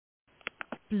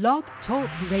Blog Talk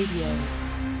Radio.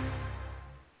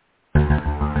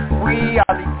 We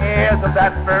are the heirs of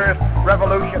that first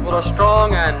revolution. Will a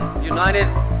strong and united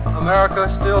America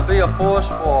still be a force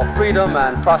for freedom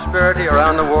and prosperity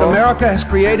around the world? America has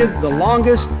created the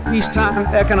longest peacetime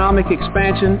economic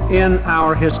expansion in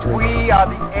our history. We are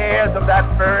the heirs of that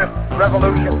first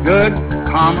revolution. Good,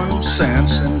 common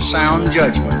sense, and sound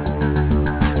judgment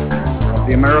of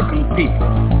the American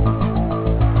people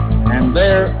and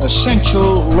their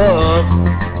essential love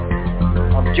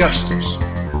of justice.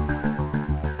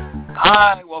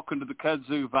 Hi, welcome to the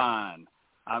Kudzu Vine.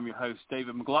 I'm your host,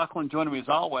 David McLaughlin. Joining me as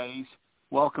always,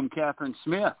 welcome Catherine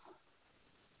Smith.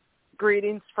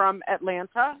 Greetings from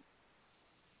Atlanta.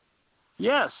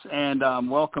 Yes, and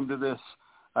welcome to this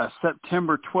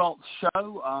September 12th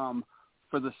show.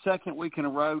 For the second week in a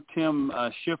row, Tim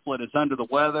Shiflett is under the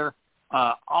weather.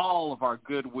 All of our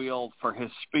goodwill for his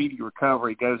speedy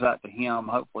recovery goes out to him.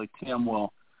 Hopefully Tim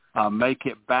will make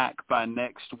it back by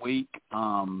next week.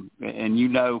 And you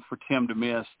know, for Tim to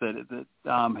miss that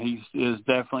he is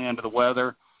definitely under the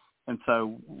weather. And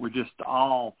so we're just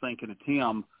all thinking of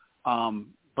Tim.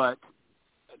 But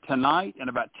tonight, in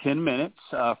about 10 minutes,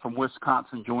 from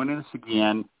Wisconsin, joining us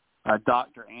again,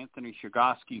 Dr. Anthony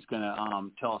Chergosky is going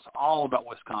to tell us all about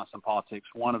Wisconsin politics,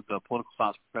 one of the political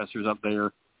science professors up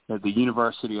there at the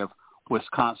University of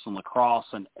Wisconsin-La Crosse,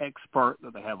 an expert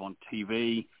that they have on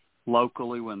TV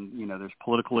locally when, you know, there's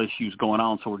political issues going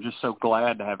on. So we're just so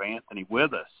glad to have Anthony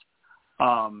with us.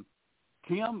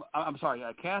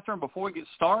 Catherine, before we get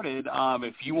started,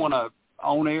 if you want to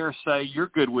on air say your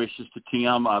good wishes to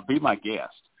Tim, be my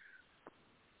guest.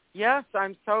 Yes,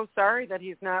 I'm so sorry that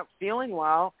he's not feeling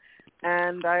well,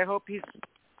 and I hope he's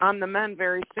on the mend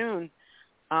very soon.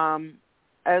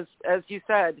 As you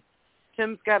said,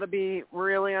 Tim's got to be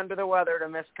really under the weather to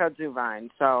miss Kudzu Vine.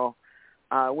 So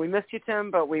we miss you,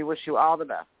 Tim, but we wish you all the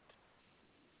best.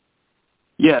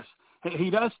 Yes, he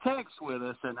does text with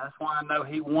us, and that's why I know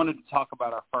he wanted to talk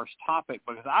about our first topic,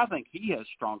 because I think he has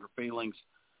stronger feelings.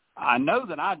 I know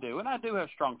that I do, and I do have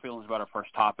strong feelings about our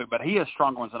first topic, but he has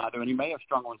stronger ones than I do, and he may have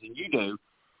stronger ones than you do.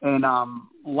 And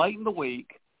late in the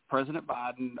week, President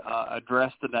Biden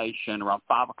addressed the nation around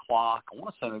 5 o'clock, I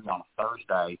want to say maybe on a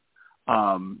Thursday,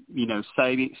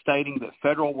 stating that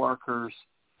federal workers,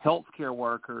 healthcare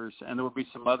workers, and there would be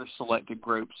some other selected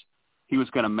groups, he was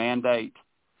going to mandate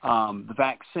the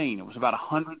vaccine. It was about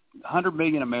 100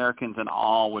 million Americans in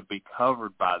all would be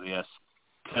covered by this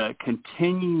to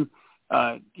continue,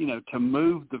 to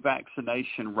move the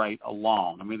vaccination rate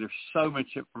along. I mean, there's so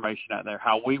much information out there,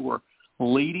 how we were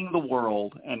leading the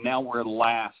world, and now we're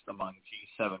last among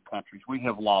G7 countries. We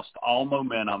have lost all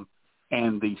momentum,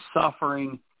 and the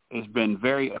suffering has been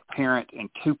very apparent in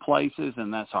two places,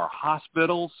 and that's our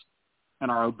hospitals and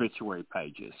our obituary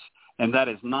pages. And that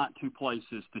is not two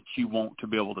places that you want to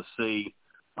be able to see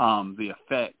the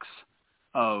effects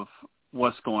of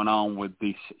what's going on with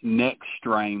this next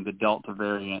strain, the Delta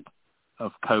variant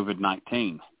of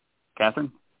COVID-19.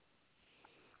 Catherine?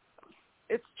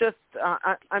 It's just,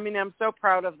 I'm so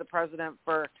proud of the president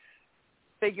for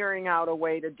figuring out a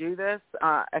way to do this.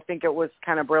 I think it was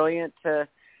kind of brilliant to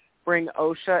bring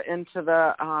OSHA into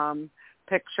the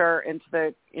picture, into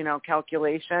the,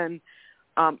 calculation.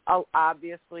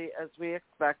 Obviously, as we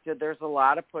expected, there's a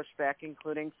lot of pushback,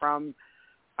 including from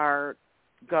our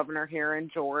governor here in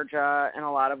Georgia and a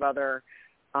lot of other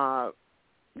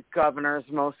governors,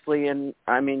 specifically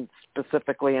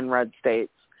in red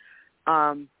states.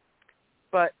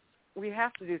 But we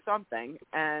have to do something,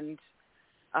 and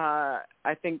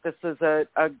I think this is a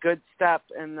good step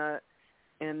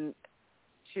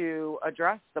to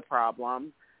address the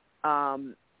problem. I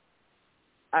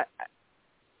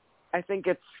think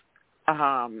it's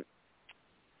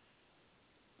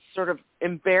sort of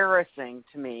embarrassing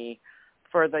to me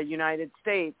for the United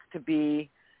States to be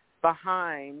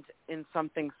behind in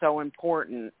something so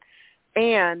important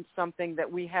and something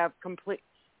that we have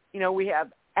we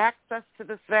have access to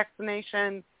this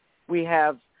vaccination. We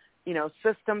have,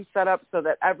 systems set up so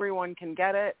that everyone can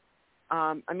get it.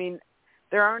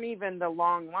 There aren't even the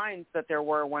long lines that there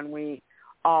were when we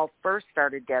all first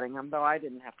started getting them, though I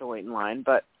didn't have to wait in line,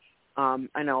 but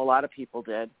I know a lot of people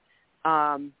did.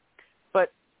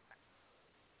 But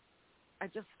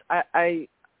I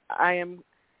am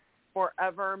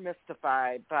forever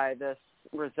mystified by this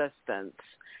resistance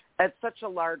at such a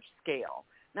large scale.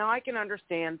 Now, I can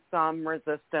understand some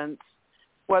resistance,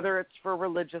 whether it's for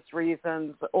religious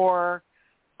reasons or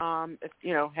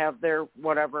have their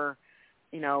whatever,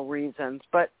 reasons.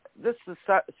 But this is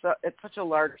it's such a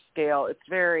large scale. It's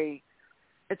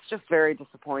just very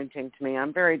disappointing to me.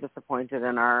 I'm very disappointed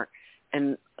in our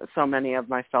and so many of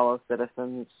my fellow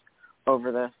citizens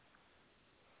over this.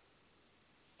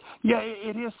 Yeah,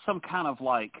 it is some kind of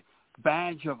like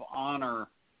badge of honor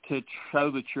to show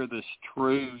that you're this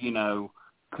true,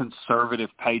 conservative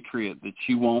patriot, that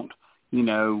you won't,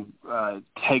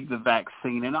 take the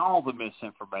vaccine, and all the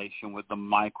misinformation with the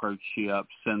microchips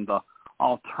and the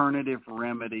alternative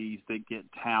remedies that get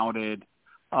touted,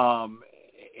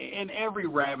 and every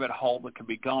rabbit hole that can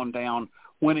be gone down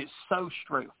when it's so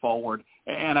straightforward.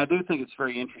 And I do think it's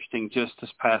very interesting, just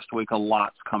this past week, a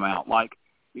lot's come out. Like,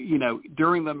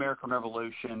 during the American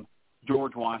Revolution,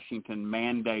 George Washington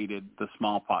mandated the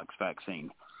smallpox vaccine.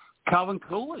 Calvin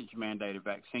Coolidge mandated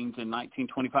vaccines in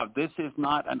 1925. This is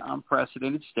not an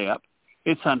unprecedented step.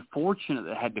 It's unfortunate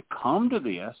that it had to come to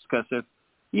this, because if,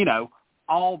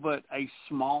 all but a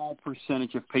small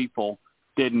percentage of people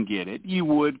didn't get it, you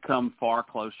would come far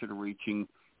closer to reaching,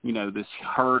 this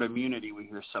herd immunity we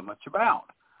hear so much about.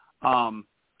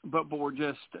 But we're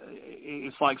just,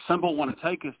 it's like some people want to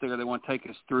take us there. They want to take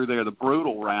us through there, the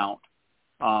brutal route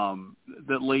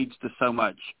that leads to so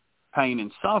much pain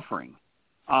and suffering.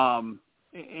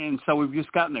 And so we've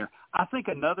just gotten there. I think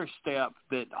another step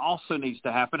that also needs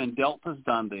to happen, and Delta's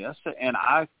done this, and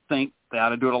I think they ought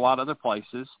to do it a lot of other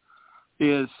places,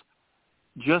 is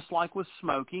just like with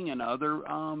smoking and other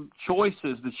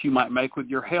choices that you might make with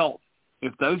your health,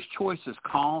 if those choices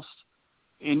cause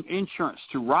insurance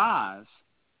to rise,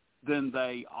 then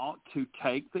they ought to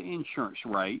take the insurance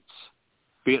rates,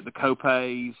 be it the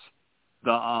copays,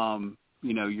 the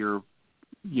your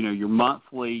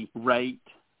monthly rate,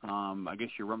 I guess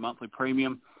your monthly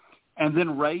premium, and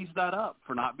then raise that up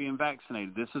for not being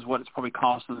vaccinated. This is what it's probably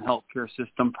costing the healthcare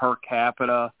system per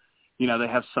capita. They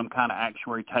have some kind of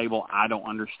actuary table I don't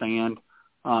understand.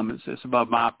 It's above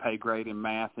my pay grade in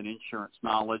math and insurance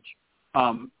knowledge.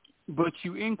 But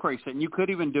you increase it, and you could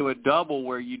even do a double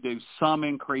where you do some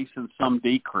increase and some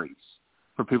decrease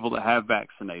for people that have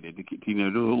vaccinated, to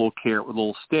do a little carrot with a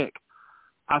little stick.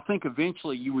 I think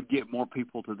eventually you would get more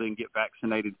people to then get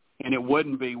vaccinated, and it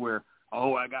wouldn't be where,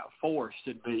 I got forced.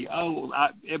 It'd be,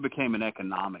 it became an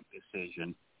economic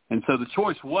decision. And so the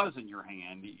choice was in your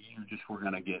hand. You just were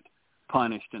going to get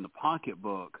punished in the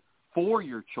pocketbook for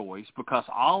your choice, because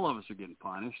all of us are getting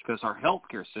punished because our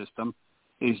healthcare system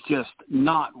is just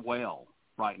not well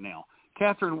right now.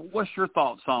 Catherine, what's your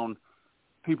thoughts on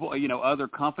people, other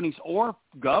companies or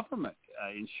government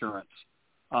insurance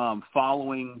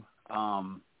following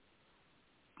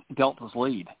Delta's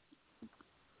lead?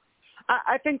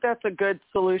 I think that's a good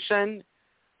solution,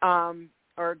 or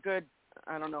a good,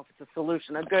 I don't know if it's a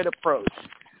solution, a good approach.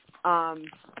 I'm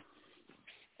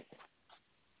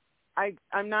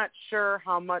not sure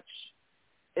how much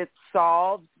it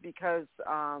solves, because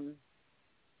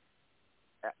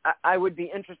I would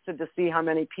be interested to see how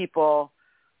many people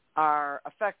are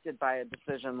affected by a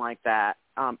decision like that.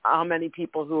 How many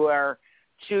people who are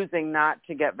choosing not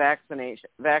to get vaccinated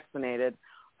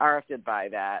are affected by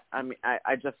that. I mean,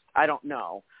 I don't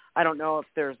know. I don't know if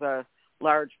there's a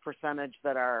large percentage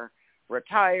that are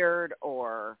retired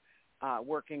or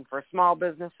working for small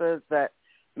businesses that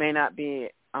may not be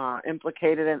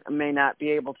implicated and may not be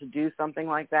able to do something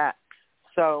like that.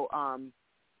 So,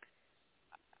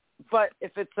 but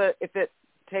if it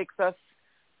takes us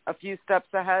a few steps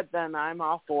ahead, then I'm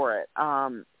all for it.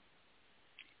 I'm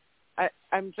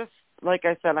just, like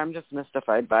I said, I'm just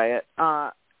mystified by it.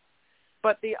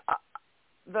 But the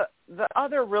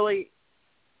other really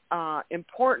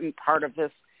important part of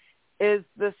this is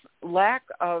this lack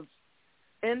of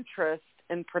interest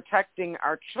in protecting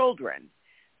our children,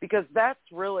 because that's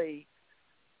really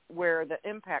where the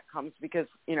impact comes, because,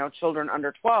 children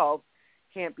under 12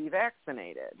 can't be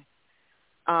vaccinated.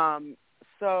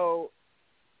 So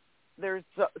there's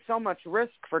so much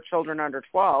risk for children under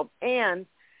 12, and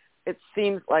it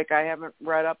seems like, I haven't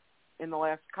read up in the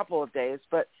last couple of days,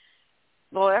 but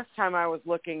the last time I was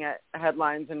looking at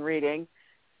headlines and reading,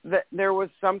 that there was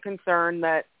some concern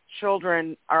that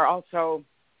children are also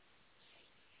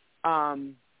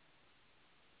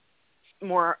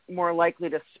more likely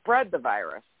to spread the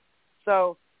virus.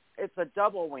 So it's a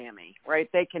double whammy, right?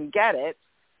 They can get it,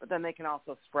 but then they can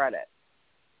also spread it.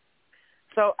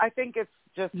 So I think it's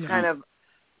just kind of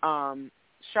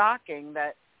shocking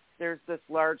that there's this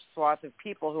large swath of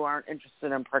people who aren't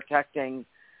interested in protecting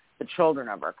the children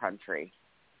of our country.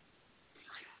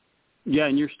 Yeah,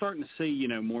 and you're starting to see,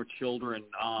 more children,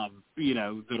 that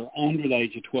are under the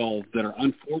age of 12 that are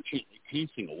unfortunately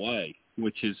passing away,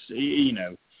 which is,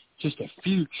 just a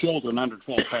few children under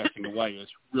 12 passing away is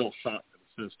real shock to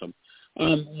the system.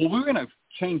 Well, we're going to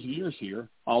change gears here,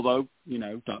 although,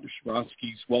 Dr.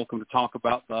 Chergosky's welcome to talk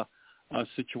about the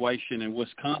situation in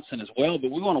Wisconsin as well.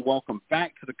 But we want to welcome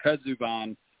back to the kudzu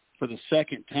vine for the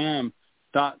second time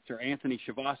Dr. Anthony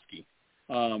Chergosky.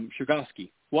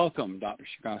 Welcome, Dr.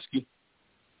 Chergosky.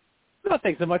 Well,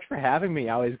 thanks so much for having me.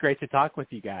 Always great to talk with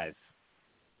you guys.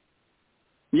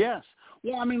 Yes.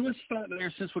 Well, I mean, let's start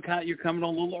there since you're coming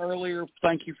on a little earlier.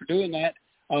 Thank you for doing that.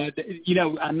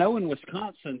 I know in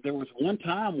Wisconsin there was one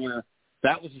time where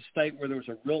that was a state where there was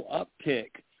a real uptick.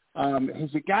 Has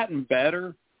it gotten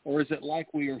better, or is it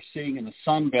like we are seeing in the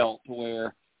Sun Belt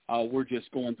where we're just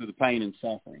going through the pain and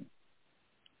suffering?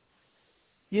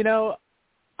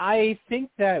 I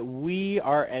think that we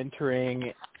are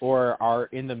entering or are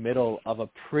in the middle of a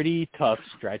pretty tough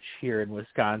stretch here in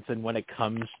Wisconsin when it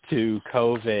comes to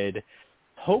COVID.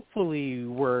 Hopefully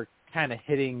we're kind of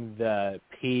hitting the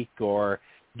peak or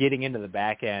getting into the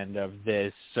back end of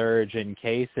this surge in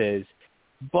cases.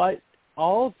 But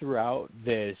all throughout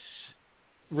this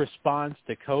response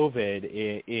to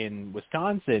COVID in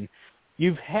Wisconsin,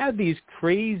 you've had these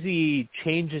crazy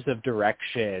changes of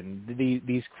direction,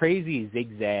 these crazy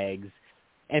zigzags,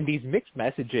 and these mixed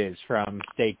messages from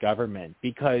state government,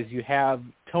 because you have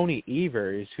Tony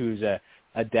Evers, who's a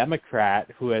Democrat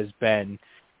who has been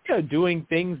doing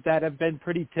things that have been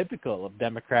pretty typical of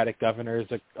Democratic governors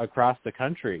across the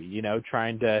country,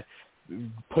 trying to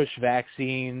push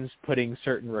vaccines, putting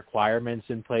certain requirements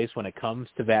in place when it comes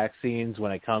to vaccines,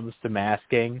 when it comes to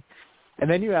masking. And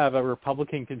then you have a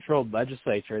Republican-controlled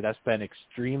legislature that's been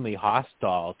extremely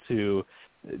hostile to,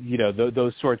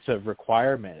 those sorts of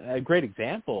requirements. A great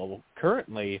example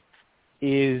currently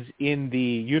is in the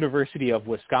University of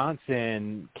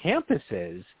Wisconsin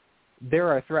campuses. There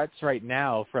are threats right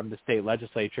now from the state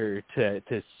legislature to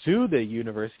sue the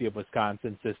University of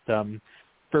Wisconsin system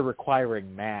for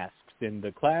requiring masks in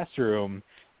the classroom.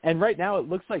 And right now it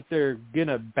looks like they're going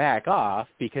to back off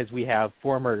because we have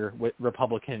former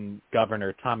Republican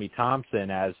Governor Tommy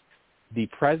Thompson as the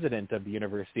president of the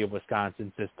University of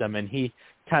Wisconsin system, and he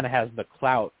kind of has the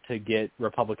clout to get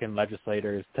Republican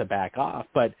legislators to back off.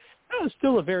 But that was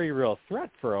still a very real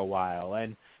threat for a while.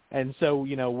 And so,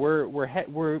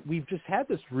 we've just had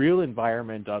this real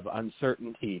environment of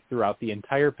uncertainty throughout the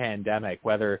entire pandemic,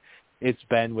 whether it's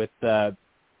been with the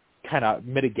kind of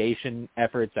mitigation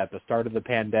efforts at the start of the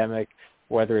pandemic,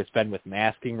 whether it's been with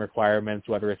masking requirements,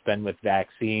 whether it's been with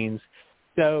vaccines.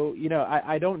 So,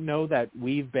 I don't know that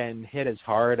we've been hit as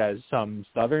hard as some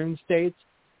southern states,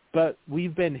 but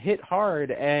we've been hit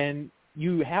hard, and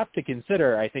you have to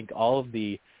consider, I think, all of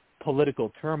the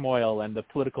political turmoil and the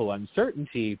political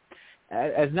uncertainty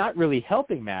as not really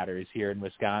helping matters here in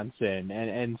Wisconsin.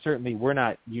 And certainly we're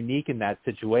not unique in that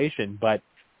situation, but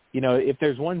if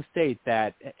there's one state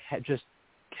that just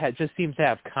seems to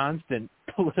have constant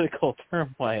political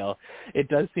turmoil, it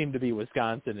does seem to be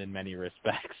Wisconsin in many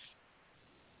respects.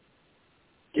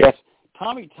 Yes.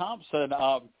 Tommy Thompson,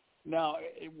 now,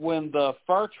 when the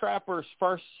fur trappers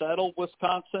first settled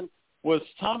Wisconsin, was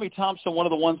Tommy Thompson one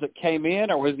of the ones that came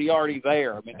in, or was he already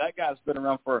there? I mean, that guy's been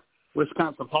around for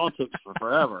Wisconsin politics for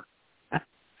forever.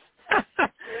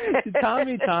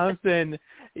 Tommy Thompson,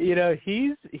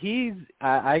 he's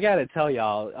I got to tell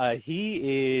y'all, he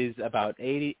is about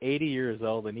 80 years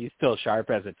old, and he's still sharp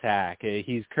as a tack.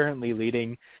 He's currently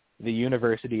leading the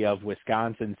University of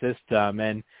Wisconsin system,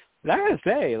 and I got to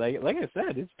say, like I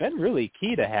said, it's been really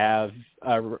key to have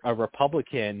a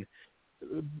Republican,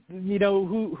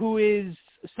 who is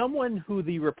someone who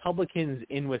the Republicans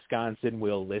in Wisconsin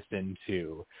will listen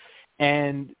to.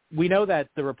 And we know that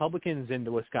the Republicans in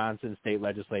the Wisconsin state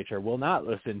legislature will not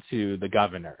listen to the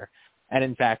governor, and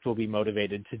in fact will be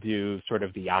motivated to do sort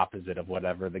of the opposite of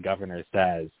whatever the governor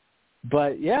says.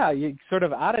 But yeah, you sort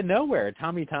of out of nowhere,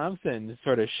 Tommy Thompson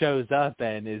sort of shows up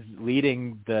and is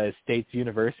leading the state's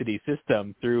university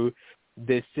system through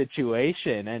this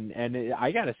situation. And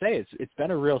I got to say, it's been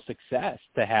a real success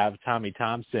to have Tommy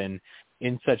Thompson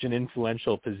in such an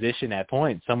influential position at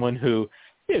point, someone who,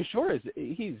 sure,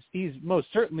 he's most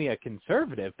certainly a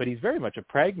conservative, but he's very much a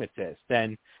pragmatist.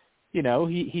 And,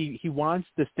 he wants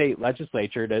the state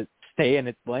legislature to stay in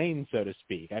its lane, so to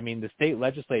speak. I mean, the state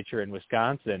legislature in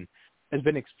Wisconsin has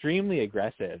been extremely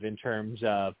aggressive in terms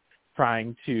of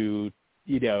trying to,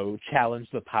 challenge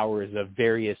the powers of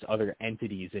various other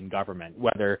entities in government,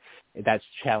 whether that's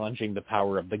challenging the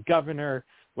power of the governor,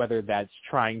 whether that's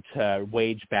trying to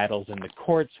wage battles in the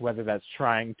courts, whether that's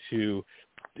trying to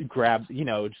grab,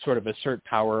 sort of assert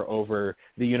power over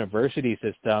the university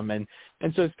system. And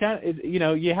so it's kind of,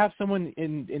 you have someone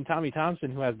in Tommy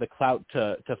Thompson who has the clout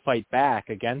to fight back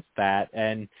against that.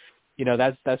 And,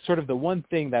 that's sort of the one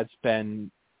thing that's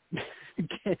been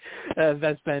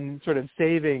sort of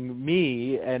saving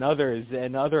me and others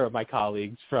and other of my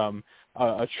colleagues from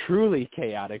a truly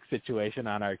chaotic situation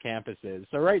on our campuses.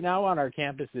 So right now on our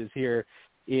campuses here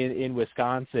in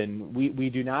Wisconsin, we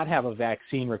do not have a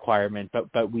vaccine requirement,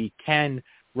 but we can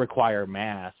require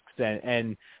masks.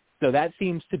 And so that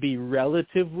seems to be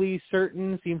relatively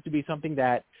certain, seems to be something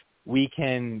that we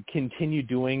can continue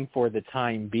doing for the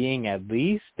time being at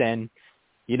least. And,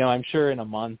 I'm sure in a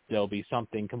month there'll be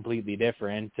something completely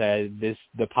different. The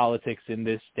politics in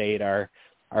this state are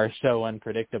so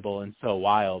unpredictable and so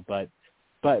wild. But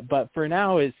for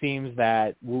now, it seems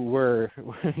that we've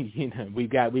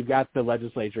got the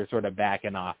legislature sort of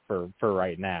backing off for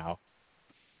right now.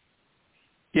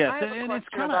 Yes, and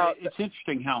it's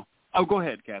interesting how. Oh, go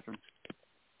ahead, Catherine.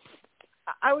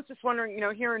 I was just wondering,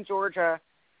 here in Georgia,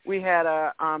 we had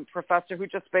a professor who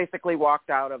just basically walked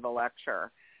out of a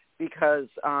lecture because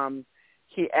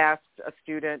he asked a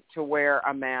student to wear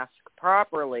a mask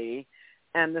properly,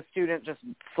 and the student just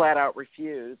flat out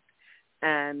refused.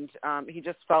 And he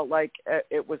just felt like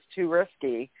it was too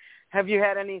risky. Have you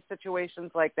had any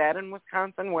situations like that in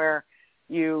Wisconsin where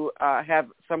you have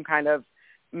some kind of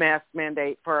mask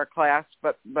mandate for a class,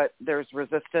 but there's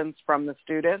resistance from the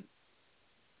students?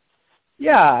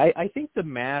 Yeah, I think the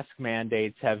mask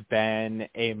mandates have been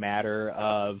a matter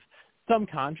of some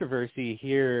controversy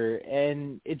here,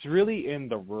 and it's really in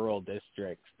the rural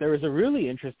districts. There was a really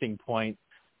interesting point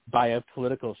by a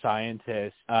political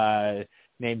scientist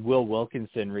named Will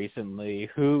Wilkinson recently,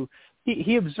 who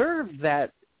he observed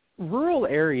that rural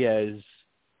areas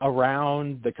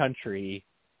around the country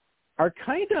are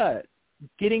kind of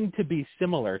getting to be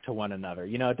similar to one another.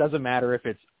 It doesn't matter if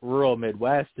it's rural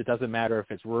Midwest, it doesn't matter if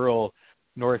it's rural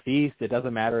Northeast, it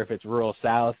doesn't matter if it's rural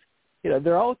South.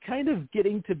 They're all kind of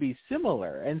getting to be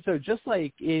similar. And so just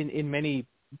like in many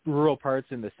rural parts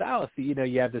in the South, you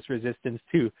have this resistance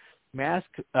to mask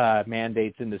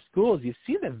mandates in the schools. You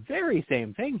see the very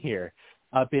same thing here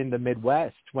up in the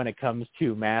Midwest when it comes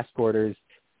to mask orders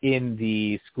in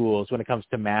the schools, when it comes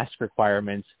to mask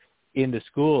requirements in the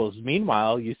schools.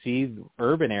 Meanwhile, you see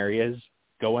urban areas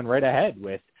going right ahead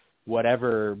with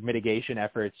whatever mitigation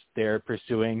efforts they're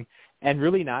pursuing and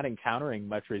really not encountering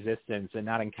much resistance and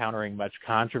not encountering much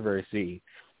controversy.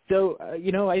 So,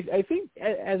 I think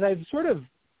as I've sort of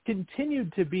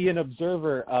continued to be an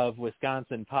observer of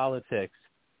Wisconsin politics,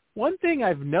 one thing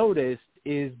I've noticed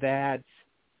is that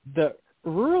the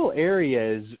rural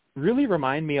areas really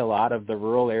remind me a lot of the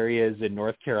rural areas in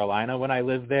North Carolina when I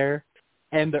lived there.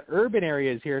 And the urban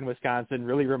areas here in Wisconsin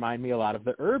really remind me a lot of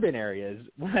the urban areas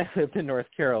when I lived in North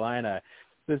Carolina.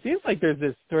 So it seems like there's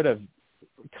this sort of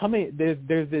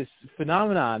there's this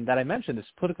phenomenon that I mentioned, this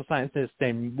political scientist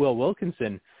named Will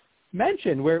Wilkinson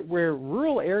mentioned, where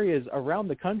rural areas around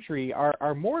the country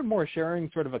are more and more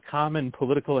sharing sort of a common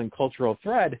political and cultural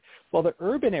thread, while the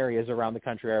urban areas around the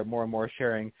country are more and more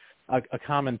sharing a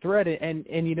common thread. And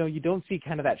you don't see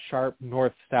kind of that sharp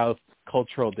north-south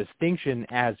cultural distinction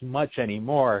as much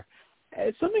anymore.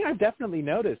 It's something I've definitely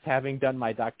noticed having done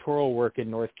my doctoral work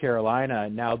in North Carolina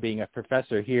and now being a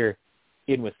professor here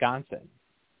in Wisconsin.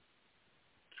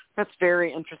 That's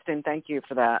very interesting. Thank you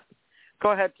for that.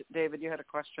 Go ahead, David. You had a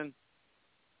question.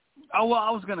 Oh, well,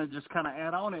 I was going to just kind of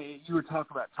add on it. You were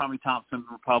talking about Tommy Thompson,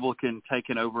 Republican,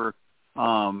 taking over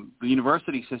the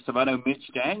university system. I know Mitch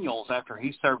Daniels, after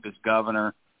he served as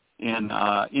governor in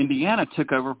Indiana,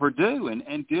 took over Purdue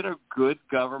and did a good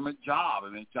government job. I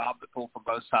mean, a job that people from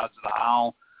both sides of the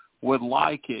aisle would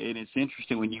like it. And it's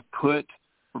interesting when you put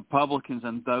Republicans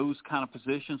in those kind of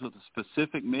positions with a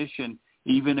specific mission,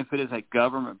 even if it is a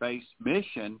government-based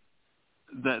mission,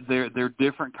 that they're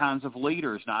different kinds of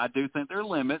leaders. Now, I do think there are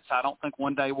limits. I don't think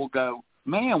one day we'll go,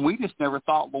 man, we just never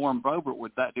thought Lauren Boebert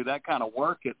would do that kind of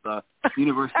work at the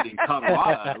University of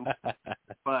Colorado.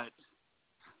 But,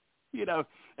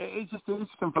 it's just an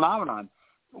interesting phenomenon.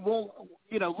 Well,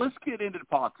 let's get into the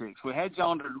politics. We had you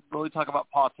on to really talk about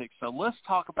politics, so let's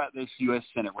talk about this U.S.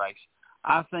 Senate race.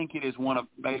 I think it is one of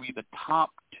maybe the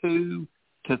top 2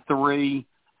 to 3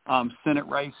 Senate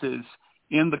races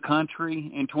in the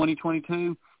country in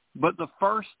 2022. But the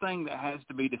first thing that has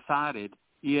to be decided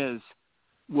is,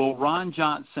 will Ron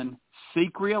Johnson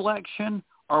seek re-election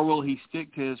or will he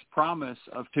stick to his promise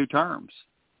of 2 terms?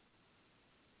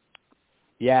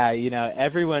 Yeah,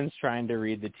 everyone's trying to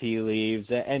read the tea leaves.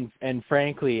 And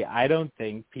frankly, I don't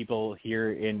think people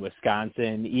here in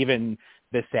Wisconsin, even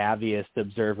the savviest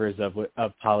observers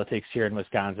of politics here in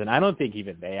Wisconsin, I don't think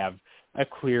even they have a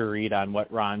clear read on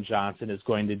what Ron Johnson is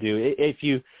going to do. If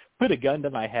you put a gun to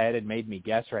my head and made me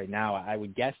guess right now, I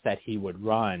would guess that he would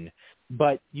run.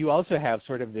 But you also have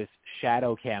sort of this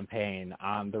shadow campaign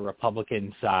on the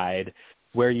Republican side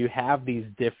where you have these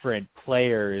different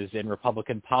players in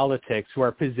Republican politics who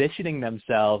are positioning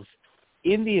themselves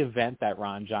in the event that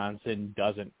Ron Johnson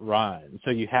doesn't run.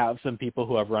 So you have some people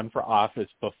who have run for office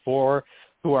before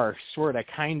who are sort of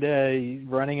kind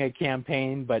of running a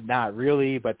campaign, but not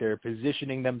really, but they're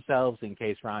positioning themselves in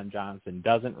case Ron Johnson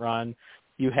doesn't run.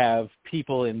 You have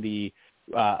people in the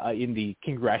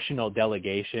congressional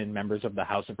delegation, members of the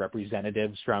House of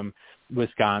Representatives from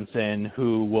Wisconsin,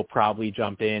 who will probably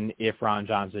jump in if Ron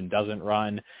Johnson doesn't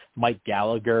run. Mike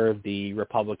Gallagher, the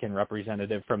Republican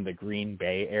representative from the Green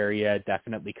Bay area,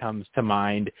 definitely comes to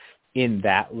mind in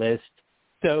that list.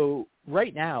 So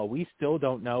right now, we still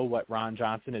don't know what Ron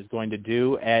Johnson is going to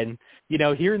do. And,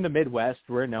 here in the Midwest,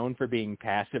 we're known for being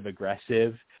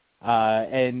passive-aggressive.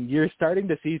 And you're starting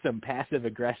to see some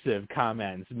passive-aggressive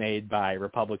comments made by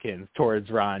Republicans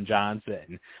towards Ron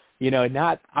Johnson.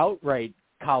 Not outright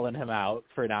calling him out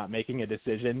for not making a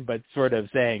decision, but sort of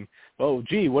saying, oh,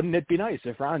 gee, wouldn't it be nice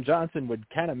if Ron Johnson would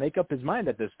kind of make up his mind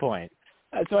at this point?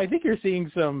 So I think you're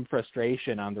seeing some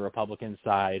frustration on the Republican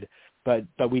side, but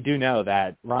we do know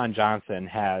that Ron Johnson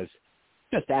has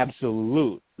just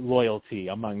absolute loyalty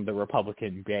among the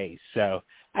Republican base. So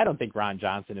I don't think Ron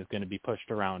Johnson is going to be pushed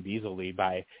around easily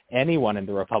by anyone in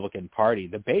the Republican Party.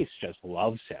 The base just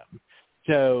loves him.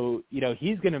 So,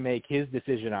 he's going to make his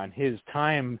decision on his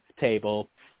timetable.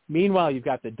 Meanwhile, you've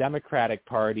got the Democratic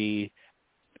Party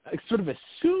sort of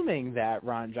assuming that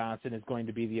Ron Johnson is going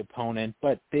to be the opponent,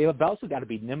 but they've also got to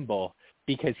be nimble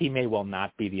because he may well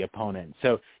not be the opponent.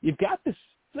 So you've got this,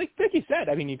 like Vicky said,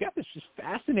 you've got this just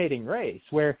fascinating race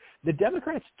where the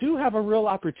Democrats do have a real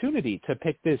opportunity to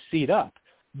pick this seat up.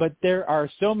 But there are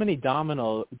so many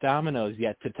dominoes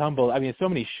yet to tumble. So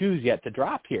many shoes yet to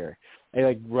drop here.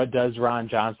 Does Ron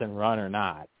Johnson run or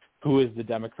not? Who is the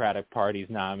Democratic Party's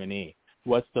nominee?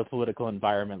 What's the political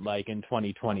environment like in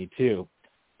 2022?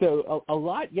 So a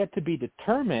lot yet to be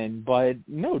determined, but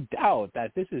no doubt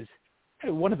that this is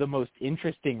one of the most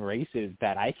interesting races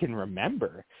that I can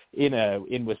remember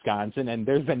in Wisconsin, and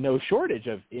there's been no shortage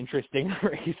of interesting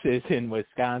races in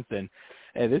Wisconsin.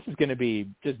 This is going to be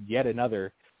just yet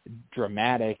another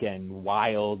dramatic and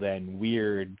wild and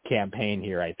weird campaign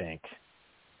here, I think.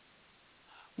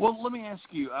 Well, let me ask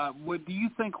you, do you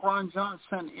think Ron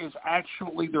Johnson is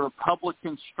actually the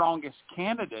Republicans' strongest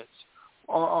candidates,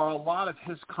 or are a lot of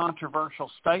his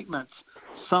controversial statements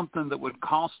something that would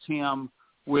cost him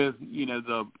with,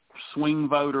 the swing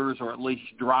voters, or at least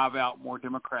drive out more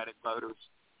Democratic voters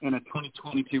in a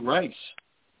 2022 race?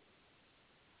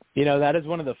 That is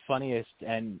one of the funniest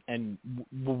and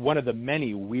one of the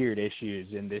many weird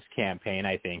issues in this campaign,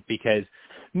 I think, because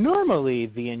normally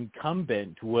the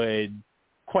incumbent would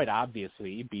quite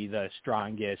obviously be the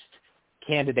strongest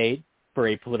candidate for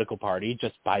a political party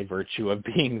just by virtue of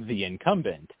being the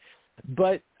incumbent.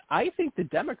 But I think the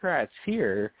Democrats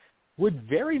here would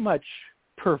very much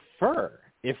prefer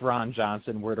if Ron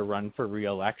Johnson were to run for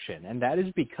re-election, and that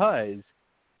is because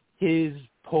his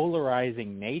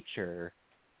polarizing nature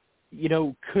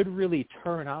could really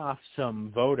turn off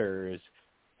some voters,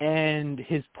 and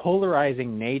his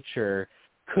polarizing nature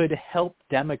could help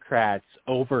Democrats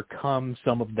overcome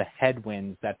some of the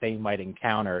headwinds that they might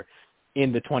encounter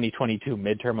in the 2022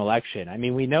 midterm election.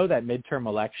 We know that midterm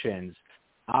elections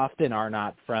often are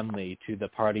not friendly to the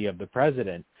party of the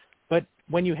president, but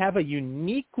when you have a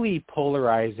uniquely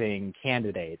polarizing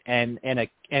candidate and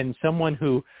someone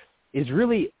who is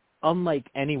really unlike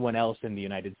anyone else in the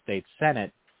United States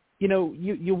Senate,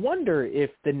 you wonder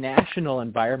if the national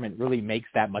environment really makes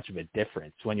that much of a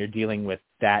difference when you're dealing with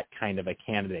that kind of a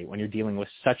candidate, when you're dealing with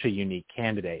such a unique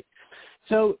candidate.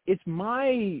 So it's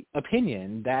my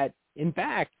opinion that, in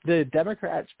fact, the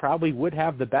Democrats probably would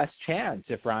have the best chance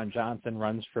if Ron Johnson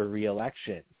runs for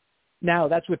re-election. Now,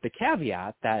 that's with the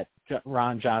caveat that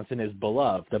Ron Johnson is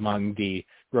beloved among the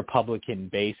Republican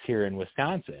base here in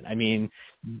Wisconsin.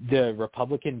 The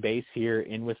Republican base here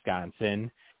in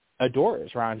Wisconsin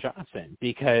adores Ron Johnson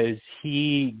because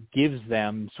he gives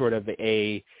them sort of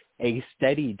a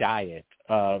steady diet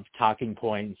of talking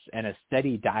points and a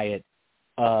steady diet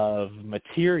of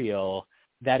material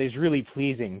that is really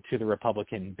pleasing to the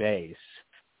Republican base.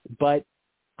 But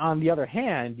on the other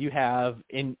hand, you have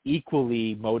an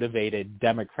equally motivated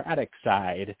Democratic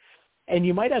side, and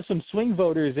you might have some swing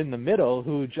voters in the middle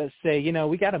who just say,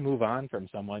 we got to move on from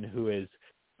someone who is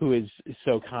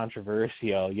so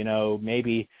controversial.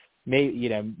 Maybe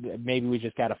we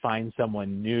just got to find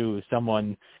someone new,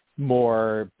 someone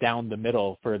more down the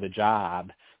middle for the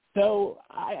job. So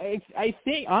I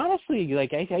think, honestly,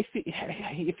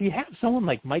 if you have someone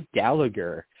like Mike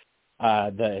Gallagher,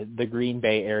 the Green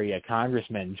Bay area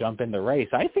congressman, jump in the race,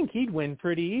 I think he'd win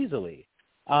pretty easily.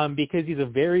 because he's a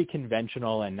very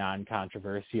conventional and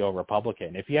non-controversial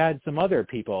Republican. If you had some other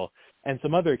people and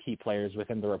some other key players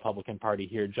within the Republican Party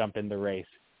here jump in the race,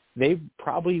 they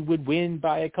probably would win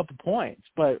by a couple points.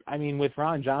 But, I mean, with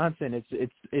Ron Johnson,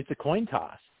 it's a coin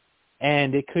toss,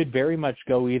 and it could very much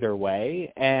go either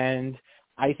way. And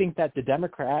I think that the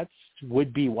Democrats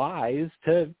would be wise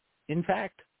to, in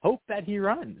fact, hope that he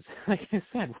runs. Like I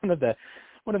said, one of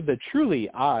the truly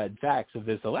odd facts of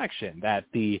this election, that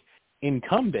the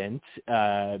incumbent,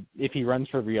 if he runs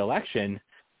for re-election,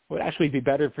 would actually be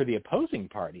better for the opposing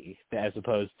party, as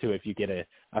opposed to if you get a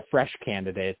fresh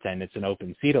candidate and it's an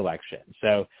open seat election.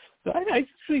 So I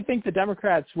actually think the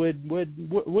Democrats would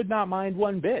not mind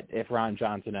one bit if Ron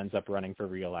Johnson ends up running for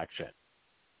re-election.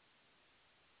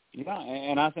 Yeah,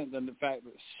 and I think that the fact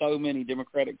that so many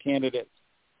Democratic candidates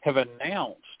have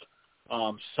announced,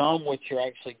 some which are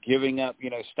actually giving up,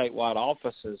 statewide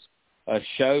offices,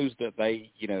 shows that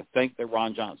they, think that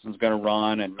Ron Johnson's going to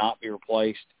run and not be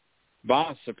replaced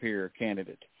by a superior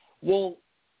candidate. Well,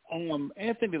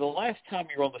 Anthony, the last time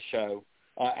you were on the show,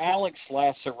 Alex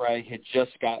Lasseret had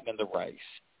just gotten in the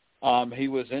race. He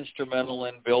was instrumental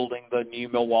in building the new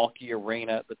Milwaukee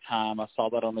arena at the time. I saw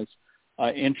that on his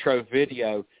intro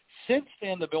video. Since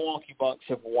then, the Milwaukee Bucks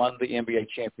have won the NBA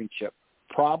championship.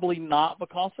 Probably not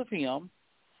because of him.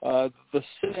 The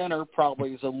center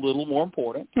probably is a little more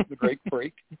important, the Greek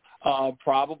Freak.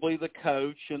 Probably the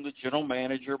coach and the general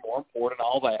manager more important,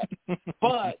 all that.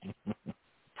 But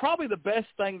probably the best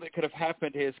thing that could have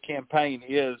happened to his campaign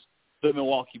is the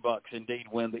Milwaukee Bucks indeed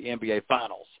win the NBA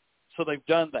Finals. So they've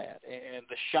done that, and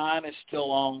the shine is still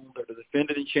on. They're the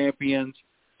defending champions.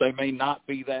 They may not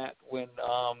be that when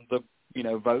the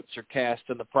votes are cast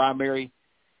in the primary.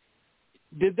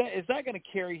 Is that going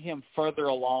to carry him further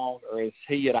along, or is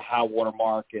he at a high water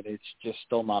mark and it's just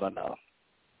still not enough?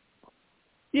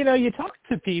 You talk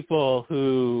to people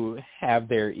who have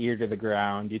their ear to the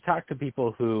ground. You talk to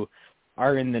people who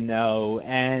are in the know,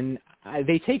 and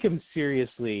they take him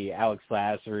seriously, Alex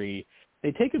Lasseret.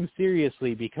 They take him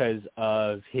seriously because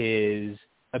of his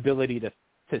ability to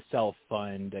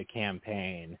self-fund a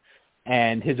campaign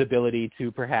and his ability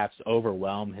to perhaps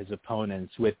overwhelm his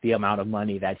opponents with the amount of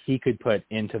money that he could put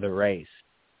into the race.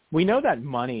 We know that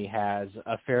money has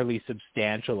a fairly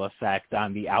substantial effect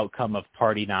on the outcome of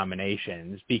party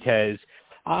nominations, because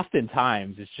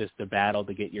oftentimes it's just a battle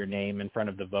to get your name in front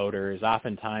of the voters.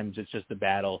 Oftentimes it's just a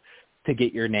battle to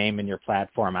get your name and your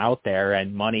platform out there,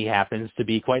 and money happens to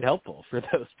be quite helpful for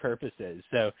those purposes.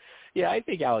 So, yeah, I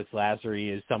think Alex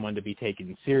Lasseret is someone to be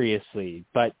taken seriously.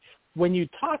 But when you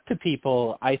talk to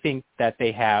people, I think that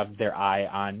they have their eye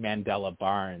on Mandela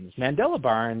Barnes. Mandela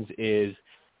Barnes is,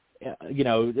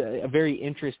 a very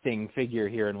interesting figure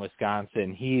here in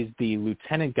Wisconsin. He's the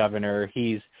lieutenant governor.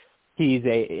 He's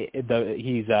a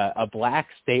black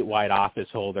statewide office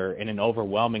holder in an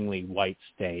overwhelmingly white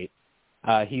state.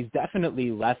 He's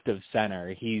definitely left of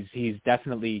center. He's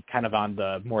definitely kind of on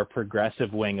the more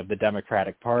progressive wing of the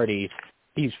Democratic Party.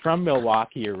 He's from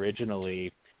Milwaukee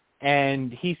originally,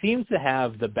 and he seems to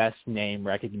have the best name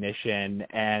recognition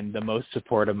and the most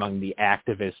support among the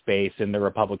activist base in the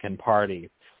Republican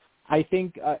Party. I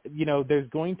think, there's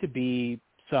going to be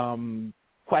some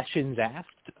questions asked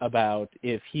about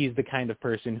if he's the kind of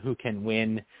person who can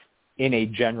win in a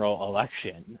general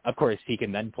election. Of course, he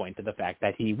can then point to the fact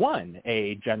that he won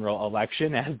a general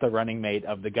election as the running mate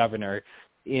of the governor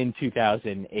in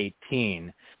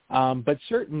 2018. But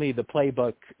certainly the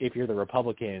playbook, if you're the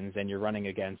Republicans and you're running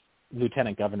against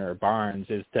Lieutenant Governor Barnes,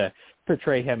 is to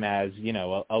portray him as,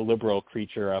 a liberal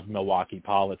creature of Milwaukee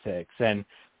politics.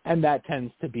 And that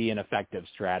tends to be an effective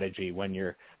strategy when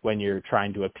you're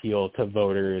trying to appeal to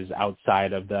voters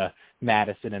outside of the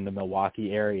Madison and the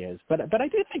Milwaukee areas. But I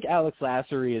do think Alex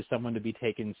Lasseret is someone to be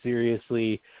taken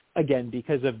seriously, again,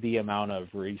 because of the amount of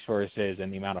resources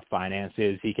and the amount of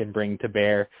finances he can bring to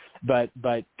bear. But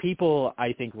people,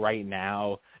 I think, right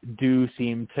now do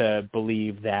seem to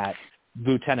believe that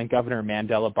Lieutenant Governor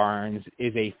Mandela Barnes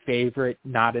is a favorite,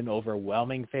 not an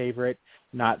overwhelming favorite,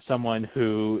 not someone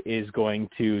who is going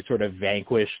to sort of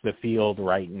vanquish the field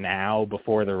right now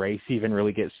before the race even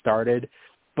really gets started,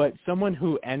 but someone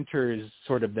who enters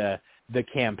sort of the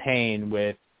campaign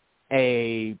with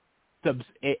a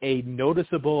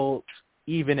noticeable,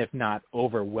 even if not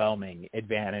overwhelming,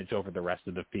 advantage over the rest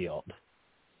of the field.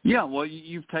 Yeah, well,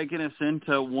 you've taken us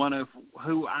into one of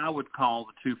who I would call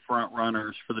the two front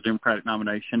runners for the Democratic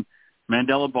nomination,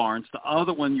 Mandela Barnes. The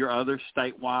other one, your other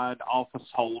statewide office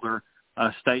holder,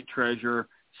 state treasurer,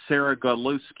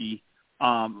 Chergosky.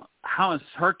 How is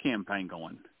her campaign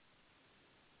going?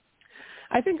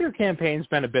 I think her campaign's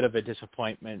been a bit of a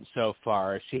disappointment so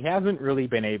far. She hasn't really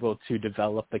been able to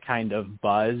develop the kind of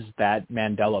buzz that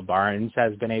Mandela Barnes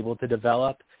has been able to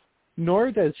develop,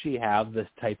 nor does she have this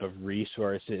type of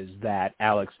resources that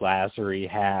Alex Lassery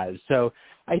has. So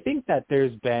I think that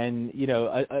there's been,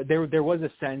 there was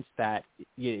a sense that,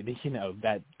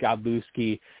 that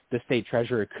Godlewski, the state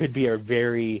treasurer, could be a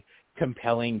very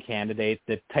compelling candidate,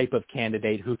 the type of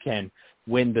candidate who can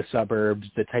win the suburbs,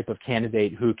 the type of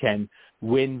candidate who can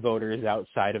win voters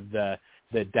outside of the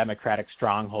Democratic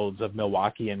strongholds of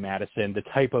Milwaukee and Madison, the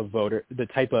type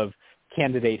of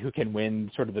candidate who can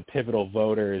win sort of the pivotal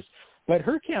voters. But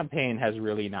her campaign has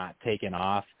really not taken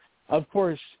off. Of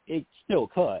course, it still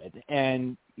could.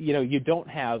 And, you don't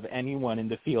have anyone in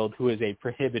the field who is a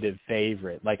prohibitive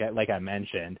favorite, like I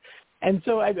mentioned. And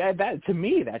so that, to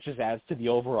me, that just adds to the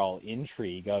overall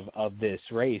intrigue of this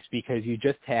race, because you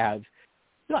just have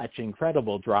such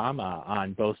incredible drama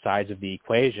on both sides of the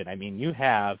equation. I mean, you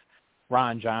have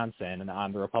Ron Johnson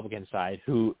on the Republican side,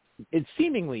 who it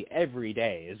seemingly every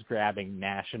day is grabbing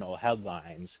national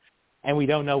headlines, and we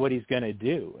don't know what he's going to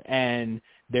do. And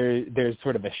there's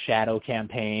sort of a shadow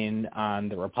campaign on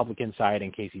the Republican side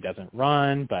in case he doesn't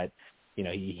run, but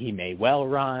he may well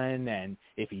run, and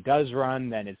if he does run,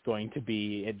 then it's going to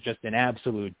be just an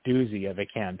absolute doozy of a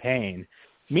campaign.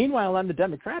 Meanwhile, on the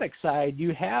Democratic side,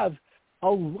 you have a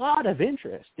lot of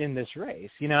interest in this race.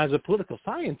 As a political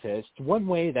scientist, one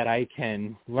way that I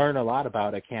can learn a lot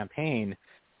about a campaign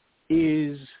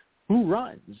is who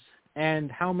runs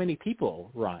and how many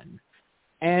people run.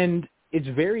 And it's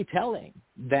very telling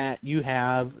that you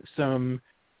have some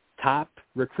top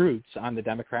recruits on the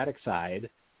Democratic side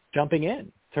jumping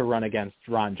in to run against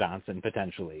Ron Johnson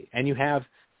potentially. And you have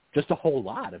just a whole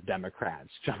lot of Democrats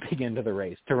jumping into the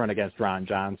race to run against Ron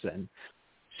Johnson.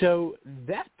 So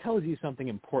that tells you something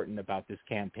important about this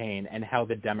campaign and how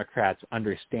the Democrats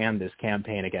understand this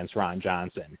campaign against Ron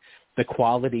Johnson, the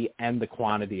quality and the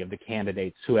quantity of the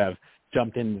candidates who have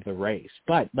jumped into the race.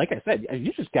 But like I said,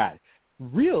 you just got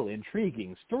real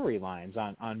intriguing storylines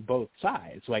on both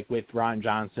sides, like with Ron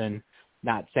Johnson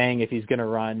not saying if he's going to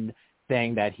run,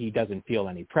 saying that he doesn't feel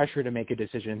any pressure to make a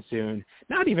decision soon,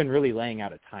 not even really laying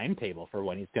out a timetable for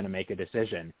when he's going to make a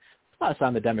decision. Plus,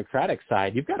 on the Democratic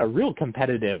side, you've got a real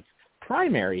competitive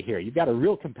primary here. You've got a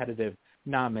real competitive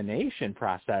nomination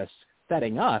process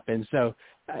setting up. And so,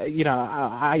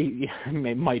 I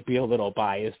might be a little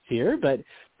biased here, but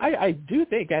I do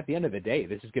think at the end of the day,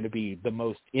 this is going to be the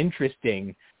most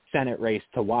interesting Senate race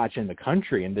to watch in the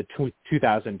country in the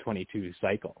 2022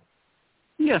 cycle.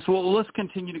 Yes, well, let's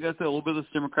continue to go through a little bit of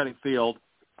this Democratic field.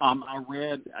 I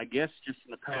read, I guess just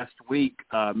in the past week,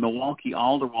 Milwaukee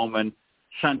Alderwoman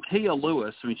Shantia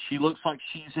Lewis. I mean, she looks like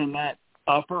she's in that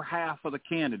upper half of the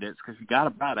candidates because she got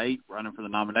about 8 running for the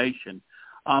nomination.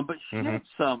 But she had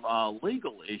some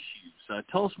legal issues.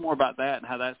 Tell us more about that and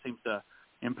how that seems to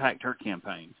impact her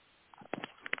campaign.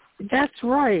 That's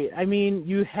right. I mean,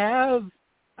 you have,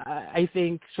 I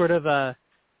think, sort of a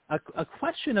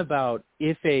question about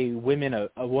if a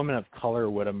woman of color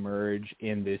would emerge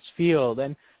in this field,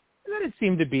 and that it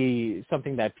seemed to be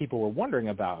something that people were wondering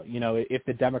about. If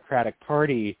the Democratic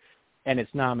Party and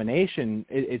its nomination,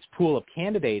 its pool of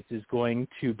candidates is going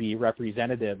to be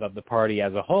representative of the party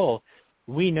as a whole,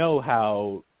 we know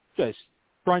how just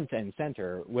front and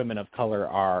center women of color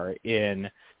are in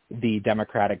the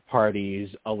Democratic Party's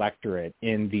electorate,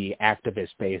 in the activist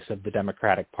base of the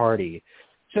Democratic Party.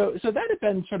 So that had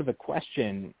been sort of a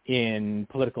question in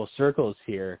political circles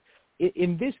here.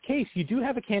 In this case, you do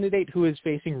have a candidate who is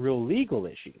facing real legal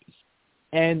issues.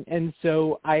 And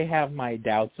so I have my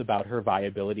doubts about her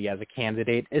viability as a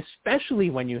candidate, especially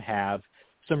when you have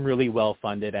some really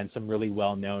well-funded and some really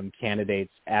well-known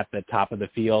candidates at the top of the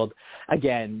field.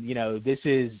 Again, this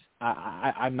is,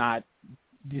 I'm not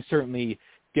certainly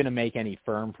going to make any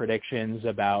firm predictions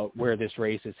about where this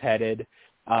race is headed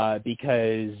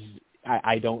because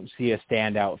I don't see a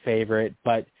standout favorite.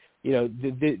 But,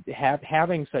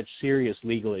 having such serious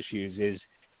legal issues is,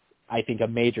 I think, a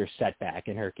major setback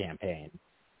in her campaign.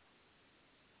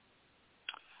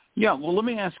 Yeah, well, let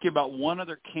me ask you about one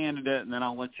other candidate, and then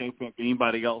I'll let you open up to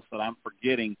anybody else that I'm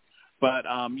forgetting. But,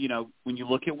 when you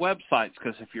look at websites,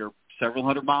 because if you're several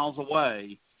hundred miles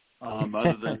away,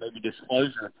 other than maybe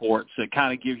disclosure reports, it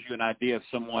kind of gives you an idea if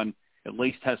someone at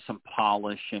least has some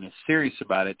polish and is serious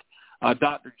about it.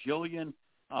 Dr. Jillian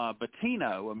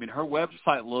Bettino, I mean, her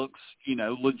website looks,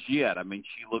 legit. I mean,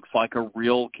 she looks like a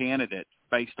real candidate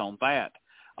based on that.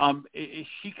 Is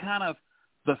she kind of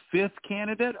the 5th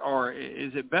candidate, or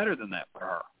is it better than that for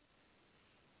her?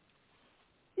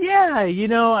 Yeah,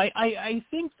 I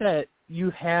think that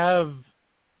you have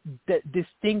that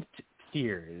distinct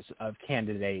tiers of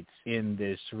candidates in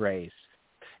this race.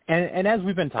 And as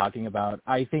we've been talking about,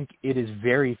 I think it is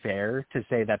very fair to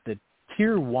say that the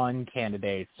Tier 1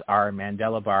 candidates are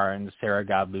Mandela Barnes, Sarah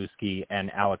Godlewski, and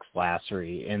Alex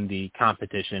Lassery in the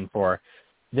competition for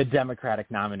the Democratic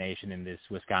nomination in this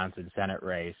Wisconsin Senate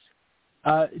race.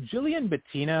 Jillian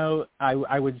Bettino,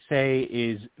 I would say,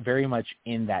 is very much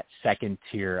in that second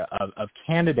tier of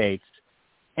candidates.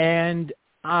 And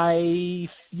I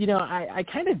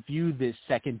kind of view this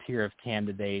second tier of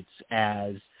candidates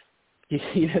as,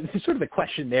 sort of the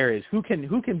question there is who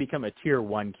can become a Tier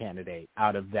 1 candidate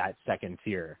out of that second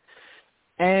tier?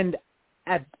 And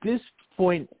at this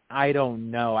point, I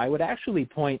don't know. I would actually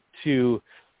point to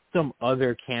some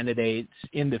other candidates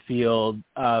in the field.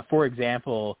 For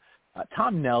example,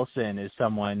 Tom Nelson is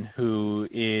someone who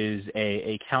is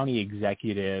a county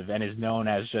executive and is known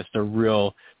as just a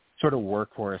real sort of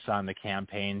workhorse on the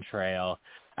campaign trail.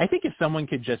 I think if someone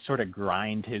could just sort of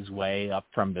grind his way up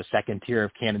from the second tier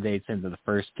of candidates into the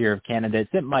first tier of candidates,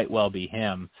 it might well be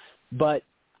him. But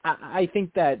I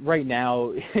think that right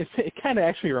now it kind of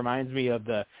actually reminds me of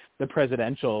the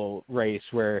presidential race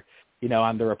where,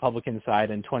 on the Republican side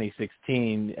in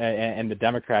 2016 and the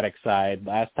Democratic side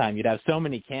last time, you'd have so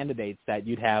many candidates that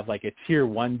you'd have like a Tier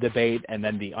 1 debate and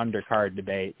then the undercard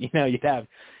debate.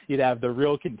 You'd have the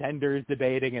real contenders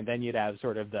debating, and then you'd have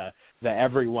sort of the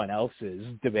everyone else's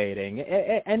debating.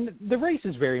 And the race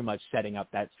is very much setting up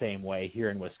that same way here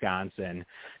in Wisconsin,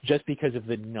 just because of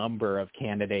the number of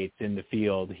candidates in the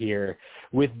field here.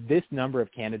 With this number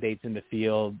of candidates in the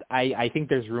field, I think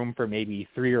there's room for maybe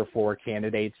 3 or 4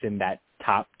 candidates in that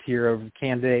top tier of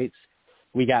candidates.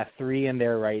 We got 3 in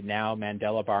there right now: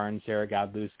 Mandela Barnes, Sarah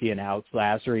Godlewski, and Alex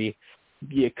Lassery.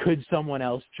 Could someone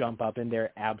else jump up in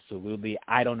there? Absolutely.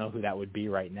 I don't know who that would be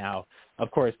right now.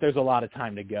 Of course, there's a lot of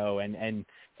time to go, and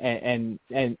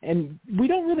we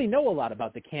don't really know a lot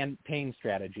about the campaign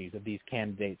strategies of these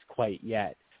candidates quite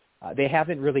yet. They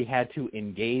haven't really had to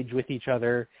engage with each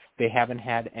other. They haven't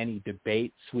had any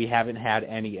debates. We haven't had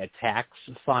any attacks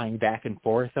flying back and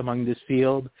forth among this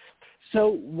field.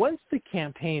 So once the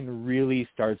campaign really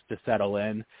starts to settle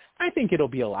in, I think it'll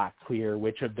be a lot clearer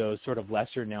which of those sort of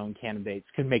lesser-known candidates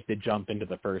can make the jump into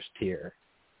the first tier.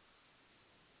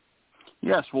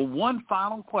 Yes, well, one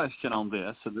final question on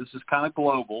this, so this is kind of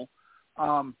global.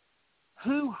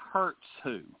 Who hurts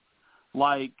who?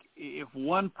 Like, if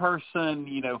one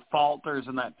person, falters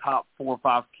in that top 4 or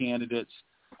 5 candidates,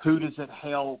 who does it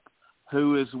help?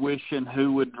 Who is wishing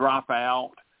who would drop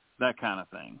out? That kind of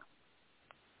thing.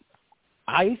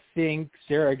 I think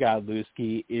Sarah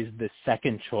Godlewski is the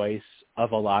second choice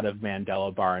of a lot of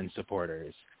Mandela Barnes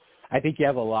supporters. I think you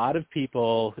have a lot of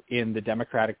people in the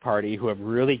Democratic Party who have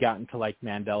really gotten to like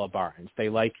Mandela Barnes. They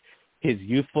like his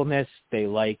youthfulness. They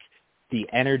like the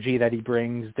energy that he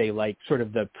brings. They like sort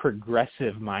of the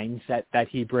progressive mindset that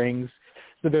he brings.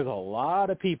 So there's a lot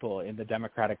of people in the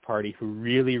Democratic Party who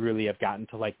really, really have gotten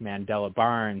to like Mandela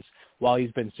Barnes while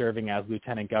he's been serving as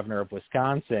Lieutenant Governor of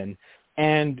Wisconsin.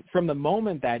 And from the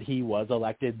moment that he was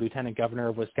elected Lieutenant Governor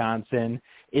of Wisconsin,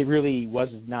 it really was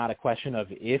not a question of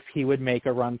if he would make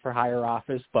a run for higher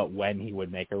office, but when he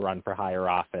would make a run for higher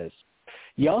office.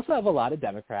 You also have a lot of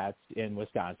Democrats in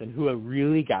Wisconsin who have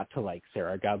really got to like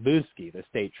Sarah Godlewski, the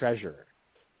state treasurer.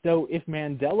 So if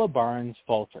Mandela Barnes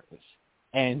falters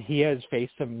and he has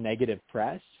faced some negative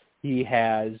press, he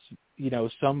has,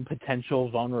 some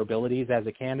potential vulnerabilities as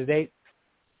a candidate,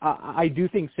 I do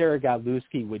think Sarah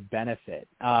Godlewski would benefit.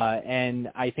 And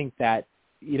I think that,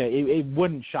 it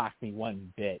wouldn't shock me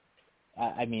one bit.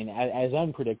 I mean, as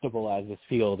unpredictable as this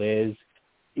field is,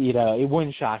 it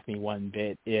wouldn't shock me one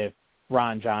bit if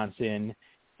Ron Johnson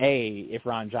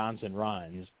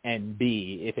runs, and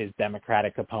B, if his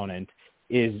Democratic opponent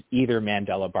is either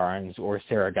Mandela Barnes or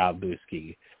Sarah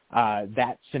Godlewski.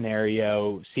 That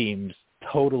scenario seems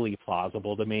totally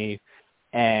plausible to me.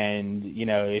 And,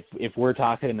 if we're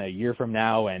talking a year from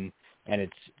now and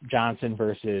it's Johnson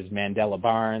versus Mandela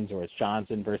Barnes, or it's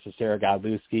Johnson versus Sarah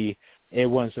Godlewski, it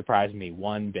wouldn't surprise me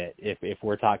one bit if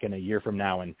we're talking a year from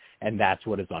now and that's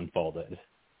what has unfolded.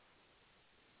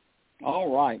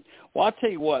 All right. Well, I'll tell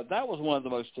you what, that was one of the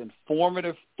most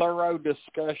informative, thorough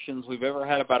discussions we've ever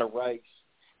had about a race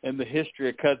in the history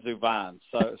of Kudzu Vines.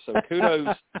 So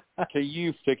kudos to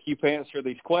you to keep answering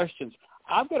these questions.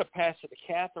 I'm going to pass it to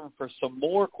Catherine for some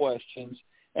more questions,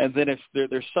 and then if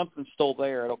there's something still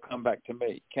there, it'll come back to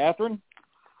me. Catherine?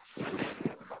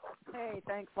 Hey,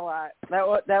 thanks a lot.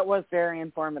 That was very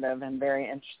informative and very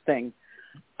interesting.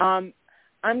 I'm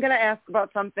going to ask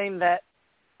about something that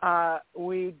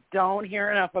we don't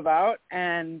hear enough about,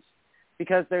 and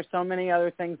because there's so many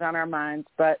other things on our minds,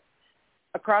 but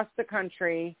across the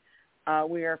country,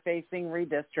 we are facing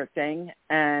redistricting,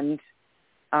 and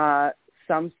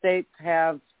some states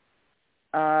have,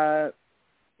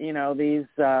 these,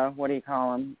 what do you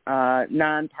call them,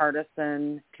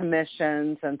 nonpartisan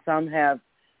commissions, and some have,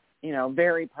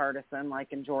 very partisan,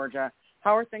 like in Georgia.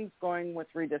 How are things going with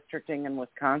redistricting in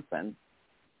Wisconsin?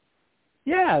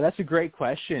 Yeah, that's a great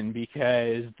question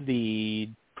because the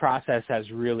process has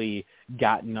really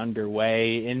gotten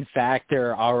underway. In fact,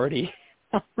 there are already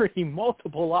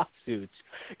multiple lawsuits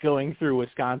going through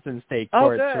Wisconsin state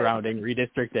courts surrounding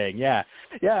redistricting. Yeah,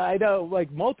 I know,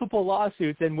 like multiple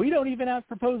lawsuits, and we don't even have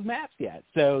proposed maps yet.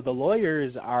 So the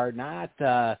lawyers are not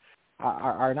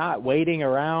waiting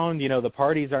around. The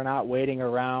parties are not waiting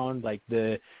around. Like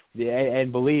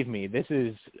and believe me, this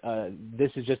is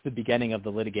just the beginning of the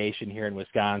litigation here in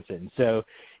Wisconsin. So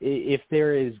if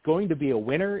there is going to be a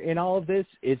winner in all of this,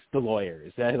 it's the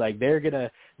lawyers. Like they're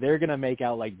gonna make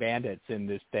out like bandits in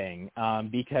this thing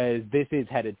because this is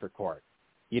headed for court.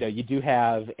 You do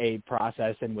have a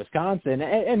process in Wisconsin,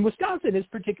 and Wisconsin is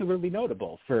particularly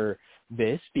notable for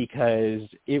this because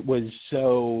it was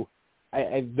so.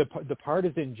 The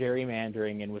partisan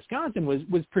gerrymandering in Wisconsin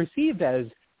was perceived as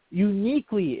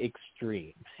uniquely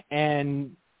extreme,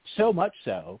 and so much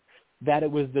so that it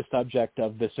was the subject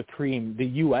of the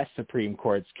U.S. Supreme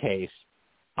Court's case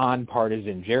on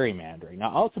partisan gerrymandering.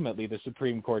 Now, ultimately, the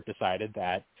Supreme Court decided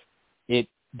that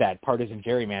partisan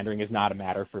gerrymandering is not a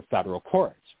matter for federal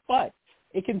courts, but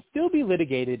it can still be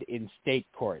litigated in state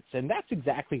courts, and that's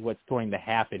exactly what's going to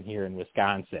happen here in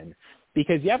Wisconsin.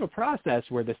 Because you have a process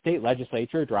where the state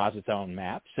legislature draws its own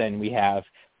maps, and we have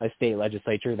a state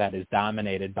legislature that is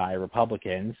dominated by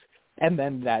Republicans, and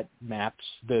then that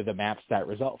the maps that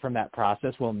result from that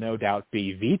process will no doubt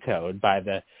be vetoed by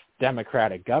the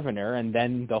Democratic governor, and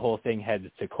then the whole thing heads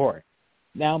to court.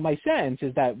 Now, my sense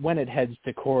is that when it heads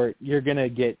to court, you're going to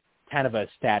get kind of a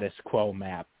status quo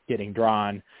map getting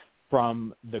drawn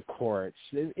from the courts.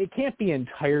 It can't be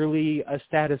entirely a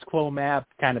status quo map,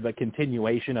 kind of a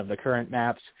continuation of the current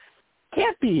maps.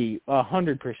 Can't be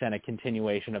 100% a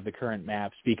continuation of the current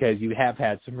maps because you have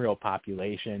had some real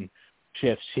population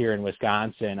shifts here in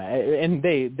Wisconsin, and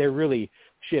they're really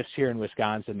shifts here in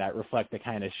Wisconsin that reflect the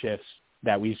kind of shifts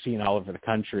that we've seen all over the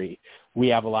country. We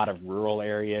have a lot of rural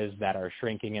areas that are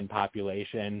shrinking in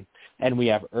population, and we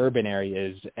have urban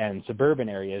areas and suburban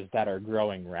areas that are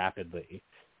growing rapidly.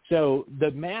 So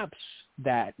the maps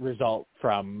that result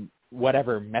from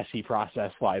whatever messy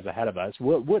process lies ahead of us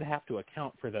would have to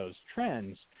account for those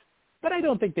trends, but I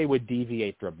don't think they would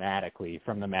deviate dramatically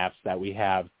from the maps that we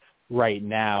have right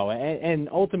now. And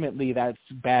ultimately, that's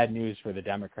bad news for the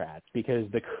Democrats because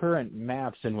the current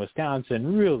maps in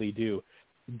Wisconsin really do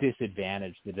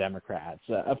disadvantage the Democrats.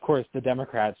 Of course, the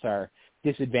Democrats are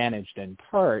disadvantaged in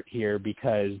part here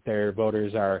because their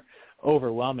voters are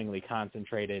overwhelmingly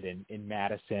concentrated in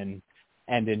Madison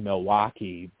and in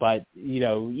Milwaukee. But,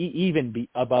 even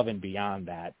above and beyond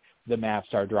that, the maps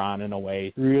are drawn in a way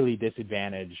to really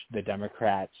disadvantage the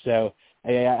Democrats. So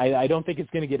I don't think it's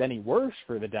going to get any worse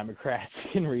for the Democrats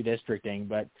in redistricting,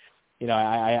 but,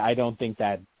 I don't think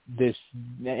that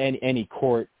any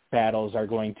court battles are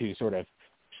going to sort of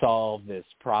solve this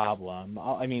problem.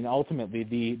 I mean,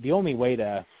 ultimately, the only way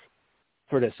to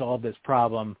sort of solve this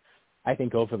problem, I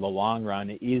think, over the long run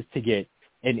is to get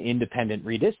an independent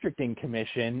redistricting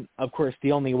commission. Of course,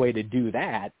 the only way to do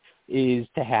that is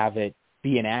to have it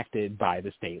be enacted by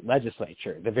the state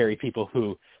legislature, the very people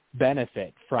who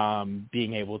benefit from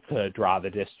being able to draw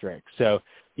the district. So,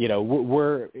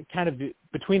 we're kind of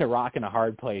between a rock and a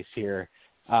hard place here.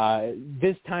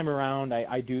 This time around,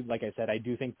 I do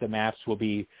think the maps will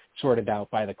be sorted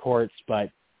out by the courts, but,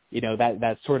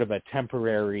 that's sort of a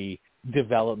temporary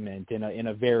development in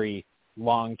a very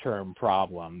long-term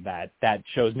problem that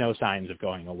shows no signs of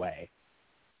going away.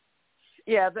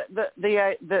 Yeah,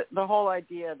 the whole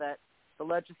idea that the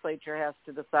legislature has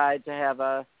to decide to have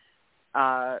a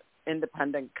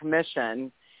independent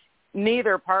commission,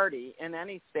 neither party in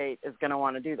any state is going to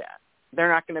want to do that. They're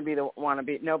not going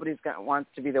to nobody's going to wants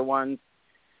to be the ones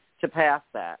to pass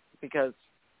that because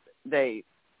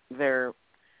they're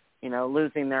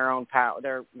losing their own power.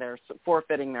 They're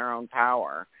forfeiting their own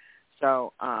power.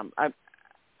 So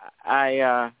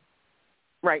I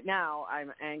right now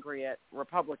I'm angry at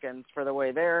Republicans for the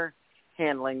way they're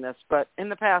handling this, but in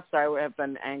the past I have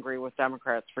been angry with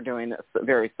Democrats for doing this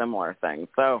very similar thing.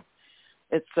 So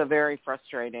it's a very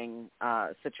frustrating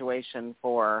situation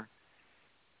for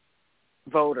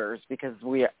voters because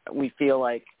we feel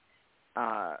like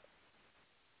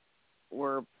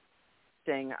we're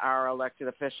seeing our elected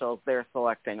officials, they're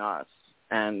selecting us,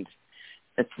 and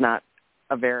it's not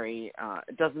a very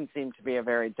it doesn't seem to be a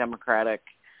very democratic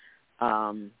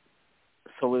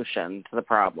solution to the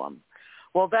problem.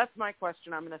 Well, that's my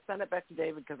question. I'm going to send it back to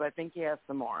David because I think he has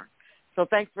some more. So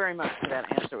thanks very much for that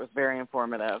answer. It was very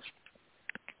informative.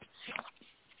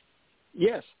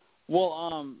 Yes.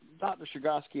 Well, Dr.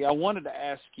 Chergosky, I wanted to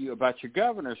ask you about your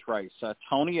governor's race.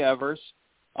 Tony Evers,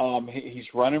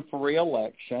 he's running for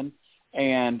re-election,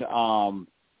 and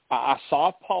I saw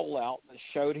a poll out that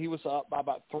showed he was up by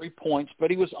about 3 points,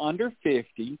 but he was under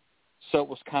 50, so it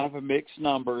was kind of a mixed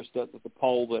numbers, the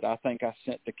poll that I think I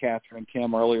sent to Catherine and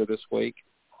Tim earlier this week.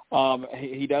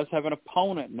 He does have an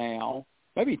opponent now,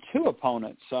 maybe two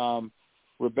opponents,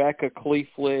 Rebecca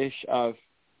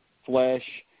Flesh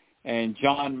and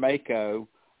John Mako.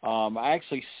 I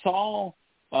actually saw,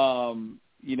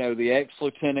 the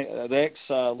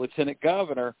ex-lieutenant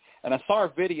governor, and I saw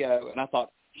her video, and I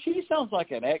thought, she sounds like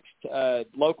an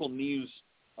ex-local news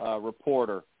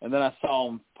reporter. And then I saw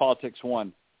on Politics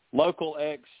One, local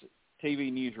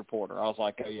ex-TV news reporter. I was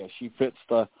like, oh, yeah, she fits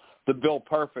the bill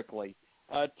perfectly.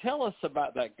 Tell us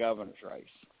about that governor's race.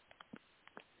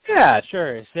 Yeah,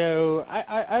 sure. So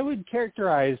I would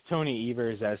characterize Tony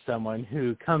Evers as someone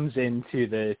who comes into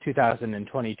the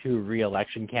 2022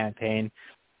 re-election campaign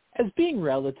as being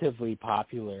relatively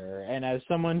popular and as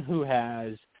someone who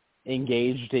has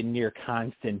engaged in near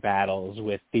constant battles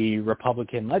with the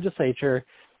Republican legislature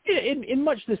in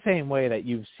much the same way that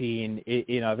you've seen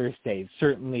in other states.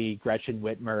 Certainly Gretchen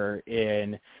Whitmer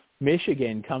in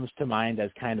Michigan comes to mind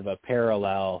as kind of a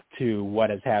parallel to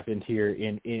what has happened here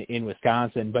in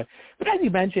Wisconsin. But as you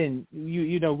mentioned,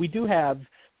 we do have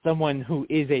someone who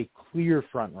is a clear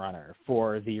front runner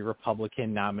for the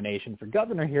Republican nomination for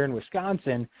governor here in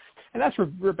Wisconsin, and that's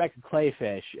Rebecca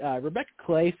Kleefisch. Rebecca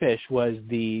Kleefisch was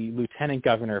the lieutenant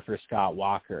governor for Scott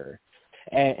Walker.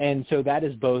 And so that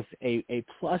is both a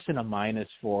plus and a minus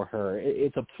for her.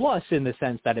 It's a plus in the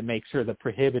sense that it makes her the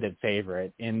prohibitive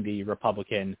favorite in the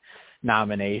Republican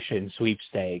nomination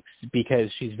sweepstakes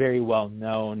because she's very well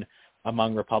known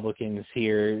among Republicans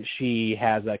here. She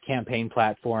has a campaign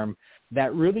platform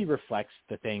that really reflects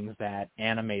the things that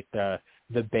animate the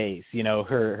base.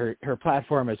 Her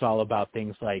platform is all about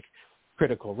things like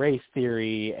critical race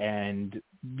theory and,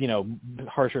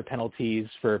 harsher penalties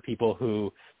for people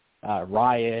who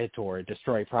riot or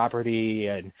destroy property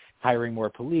and hiring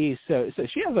more police. So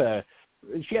she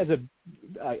has a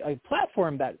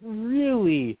platform that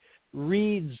really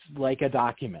reads like a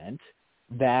document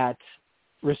that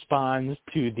responds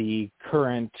to the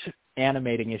current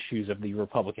animating issues of the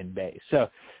Republican base. So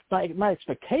my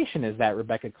expectation is that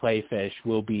Rebecca Kleefisch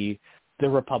will be the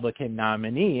Republican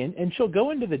nominee, and she'll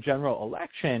go into the general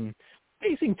election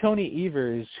facing Tony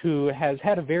Evers, who has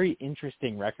had a very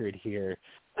interesting record here.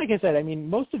 Like I said,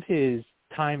 most of his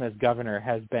time as governor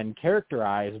has been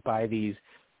characterized by these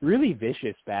really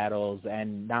vicious battles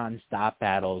and nonstop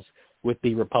battles with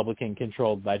the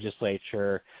Republican-controlled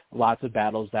legislature, lots of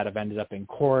battles that have ended up in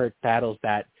court, battles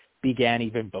that began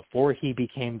even before he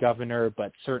became governor,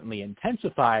 but certainly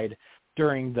intensified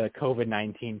during the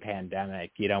COVID-19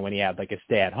 pandemic, when he had like a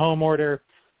stay-at-home order,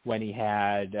 when he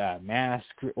had mask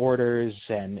orders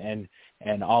and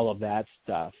all of that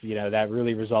stuff, that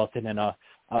really resulted in a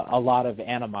lot of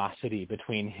animosity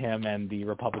between him and the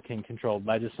Republican-controlled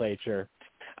legislature.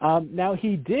 Now,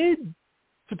 he did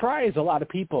surprise a lot of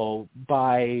people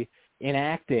by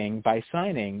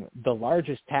signing the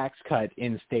largest tax cut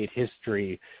in state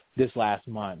history this last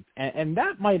month. And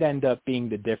that might end up being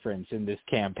the difference in this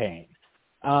campaign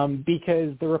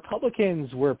because the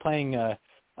Republicans were playing a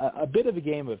bit of a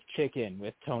game of chicken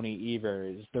with Tony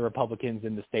Evers, the Republicans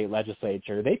in the state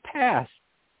legislature. They passed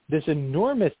this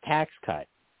enormous tax cut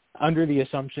under the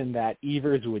assumption that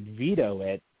Evers would veto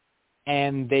it,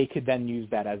 and they could then use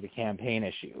that as a campaign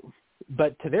issue.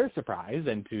 But to their surprise,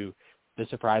 and to the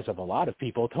surprise of a lot of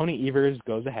people, Tony Evers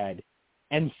goes ahead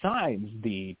and signs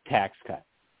the tax cut.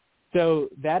 So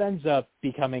that ends up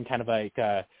becoming kind of like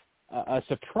a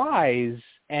surprise,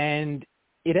 and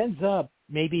it ends up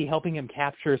maybe helping him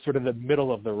capture sort of the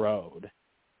middle of the road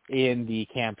in the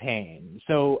campaign.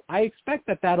 So I expect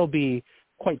that that'll be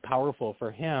quite powerful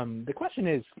for him. The question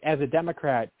is, as a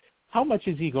Democrat, how much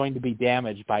is he going to be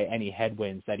damaged by any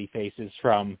headwinds that he faces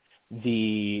from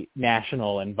the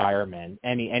national environment,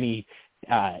 any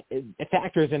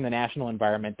factors in the national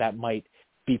environment that might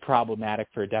be problematic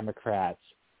for Democrats?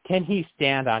 Can he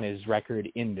stand on his record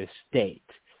in this state?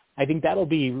 I think that'll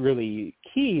be really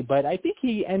key, but I think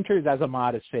he enters as a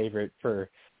modest favorite for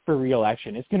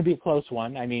re-election. It's going to be a close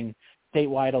one.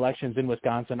 Statewide elections in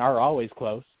Wisconsin are always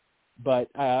close, but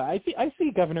I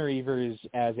see Governor Evers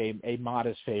as a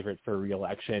modest favorite for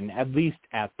re-election, at least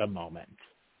at the moment.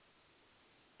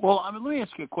 Well, let me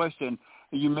ask you a question.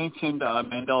 You mentioned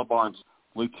Mandela Barnes,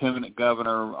 lieutenant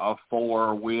governor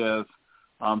for with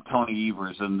Tony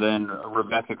Evers, and then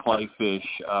Rebecca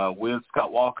Clayfish with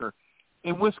Scott Walker.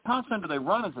 In Wisconsin, do they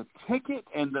run as a ticket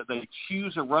and that they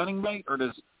choose a running mate, or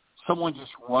does someone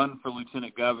just run for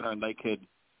lieutenant governor and they could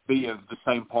be of the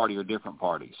same party or different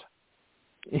parties?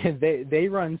 They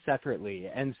run separately,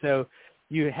 and so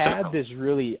you have this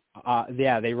really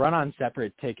they run on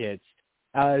separate tickets.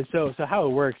 So how it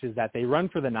works is that they run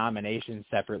for the nomination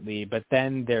separately, but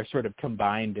then they're sort of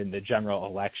combined in the general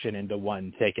election into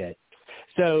one ticket.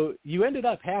 So you ended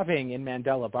up having in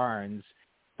Mandela Barnes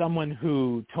someone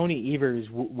who Tony Evers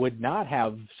would not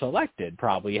have selected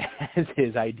probably as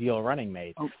his ideal running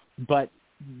mate. Oh. But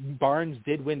Barnes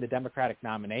did win the Democratic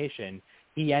nomination.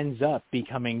 He ends up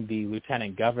becoming the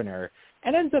lieutenant governor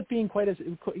and ends up being quite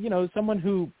someone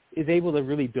who is able to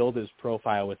really build his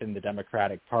profile within the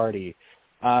Democratic Party.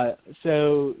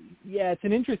 So, it's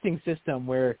an interesting system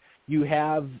where you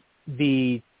have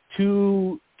the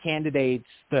two candidates,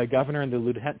 the governor and the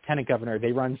lieutenant governor,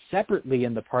 they run separately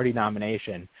in the party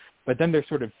nomination, but then they're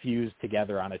sort of fused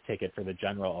together on a ticket for the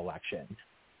general election.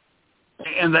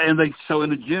 And they so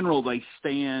in the general, they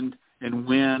stand and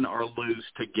win or lose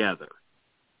together.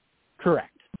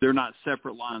 Correct. They're not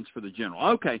separate lines for the general.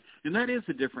 Okay, and that is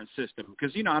a different system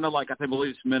because, I know I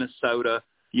believe it's Minnesota,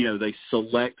 they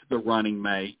select the running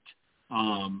mate,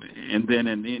 and then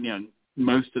in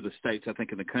most of the states, I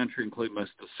think in the country, including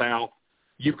most of the South,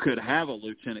 you could have a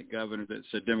lieutenant governor that's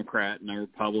a Democrat and a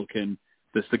Republican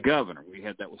that's the governor. We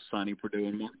had that with Sonny Perdue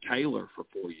and Mark Taylor for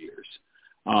 4 years.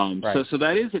 Right. So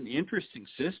that is an interesting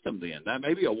system then. That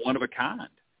may be a one-of-a-kind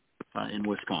in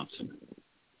Wisconsin.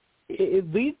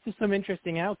 It leads to some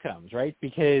interesting outcomes, right?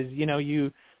 Because,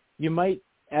 you might,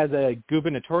 as a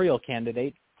gubernatorial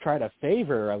candidate, try to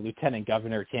favor a lieutenant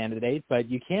governor candidate, but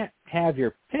you can't have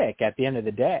your pick at the end of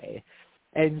the day.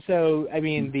 And so,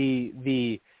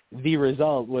 the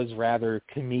result was rather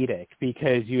comedic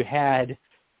because you had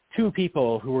two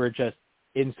people who were just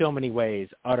in so many ways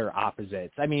utter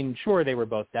opposites. Sure, they were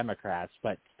both Democrats,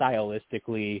 but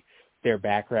stylistically, their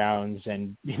backgrounds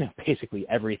and basically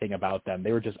everything about them,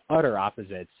 they were just utter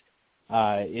opposites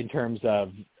in terms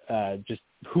of just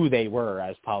who they were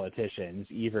as politicians.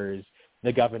 Evers,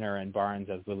 the governor, and Barnes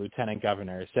as the lieutenant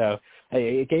governor. So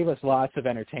it gave us lots of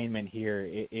entertainment here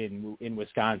in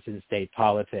Wisconsin state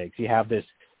politics. You have this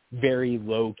very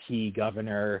low-key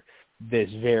governor, his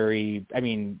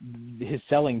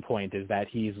selling point is that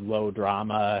he's low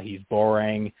drama, he's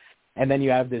boring, and then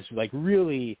you have this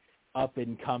really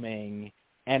up-and-coming,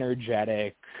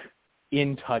 energetic,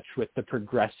 in touch with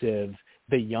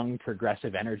the young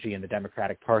progressive energy in the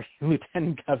Democratic Party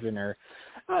lieutenant governor.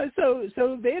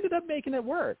 So they ended up making it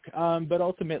work. But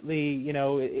ultimately,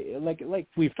 like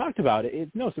we've talked about,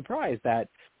 it's no surprise that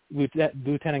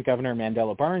Lieutenant Governor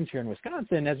Mandela Barnes here in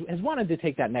Wisconsin has wanted to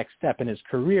take that next step in his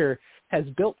career, has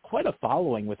built quite a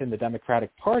following within the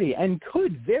Democratic Party, and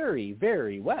could very,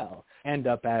 very well end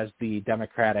up as the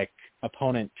Democratic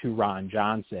opponent to Ron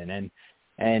Johnson.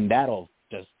 And that'll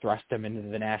just thrust him into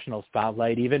the national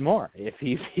spotlight even more if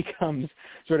he becomes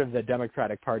sort of the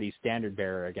Democratic Party standard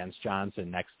bearer against Johnson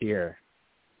next year.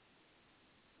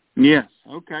 Yes.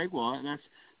 Okay. Well,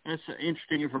 that's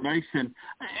interesting information.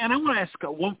 And I want to ask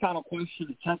one final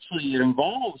question. It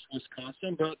involves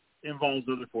Wisconsin, but involves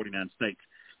other 49 states.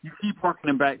 You keep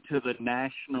harkening back to the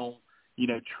national,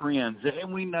 trends.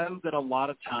 And we know that a lot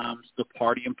of times the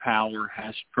party in power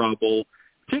has trouble,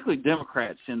 particularly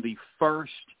Democrats, in the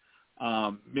first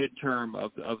midterm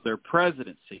of their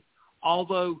presidency.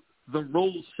 Although the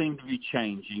rules seem to be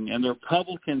changing and the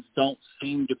Republicans don't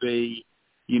seem to be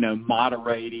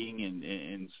moderating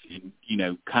and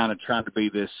kind of trying to be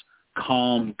this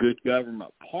calm, good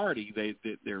government party.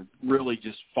 They're really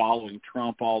just following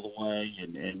Trump all the way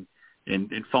and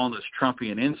following those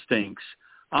Trumpian instincts.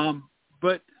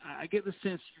 But I get the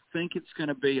sense you think it's going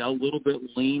to be a little bit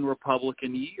lean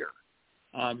Republican year.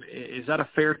 Is that a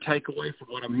fair takeaway from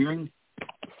what I'm hearing?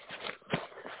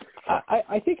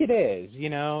 I think it is,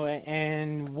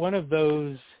 and one of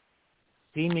those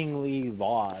seemingly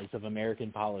laws of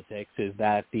American politics is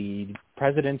that the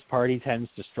president's party tends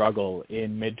to struggle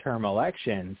in midterm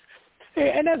elections.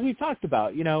 And as we've talked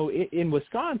about, in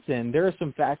Wisconsin, there are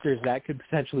some factors that could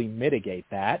potentially mitigate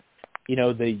that.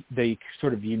 The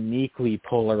sort of uniquely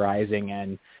polarizing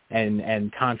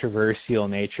and controversial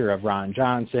nature of Ron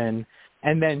Johnson,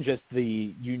 and then just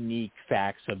the unique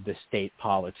facts of the state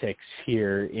politics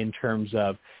here in terms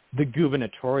of the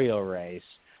gubernatorial race.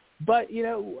 But,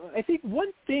 I think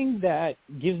one thing that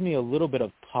gives me a little bit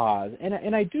of pause,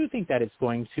 and I do think that it's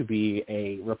going to be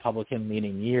a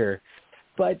Republican-leaning year,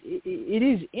 But it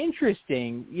is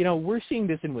interesting, we're seeing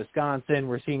this in Wisconsin,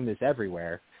 we're seeing this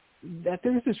everywhere, that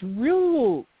there's this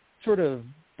real sort of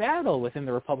battle within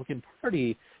the Republican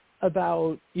Party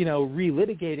about,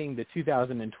 relitigating the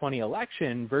 2020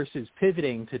 election versus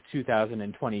pivoting to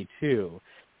 2022.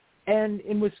 And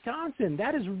in Wisconsin,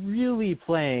 that is really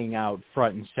playing out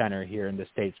front and center here in the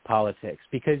state's politics,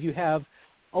 because you have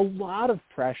a lot of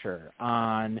pressure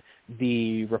on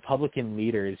the Republican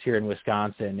leaders here in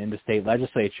Wisconsin, in the state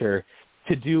legislature,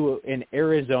 to do an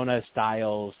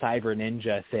Arizona-style cyber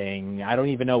ninja thing. I don't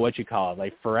even know what you call it,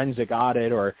 like forensic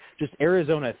audit or just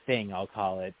Arizona thing, I'll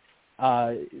call it.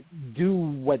 Do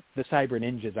what the cyber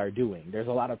ninjas are doing. There's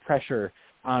a lot of pressure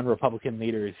on Republican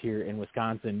leaders here in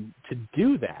Wisconsin to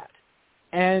do that.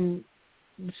 And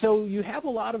so you have a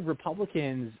lot of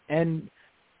Republicans and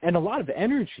a lot of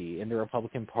energy in the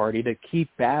Republican Party to keep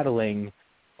battling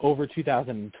over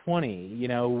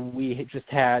 2020. We just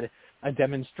had a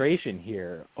demonstration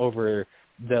here over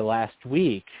the last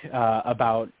week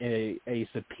about a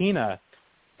subpoena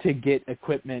to get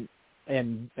equipment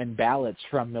and ballots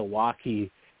from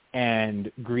Milwaukee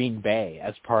and Green Bay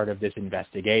as part of this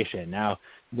investigation. Now,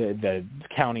 the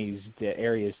counties, the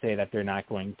areas say that they're not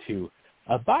going to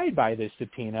abide by this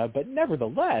subpoena, but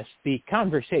nevertheless, the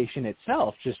conversation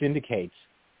itself just indicates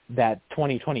that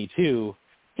 2022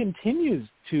 continues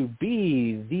to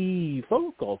be the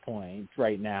focal point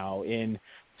right now in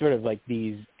sort of like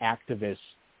these activist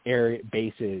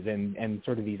bases and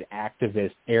sort of these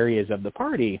activist areas of the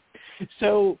party.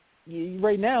 So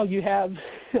right now you have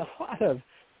a lot of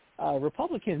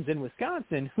Republicans in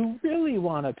Wisconsin who really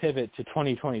want to pivot to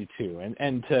 2022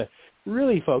 and to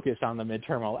really focus on the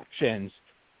midterm elections,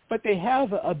 but they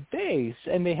have a base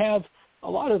and they have a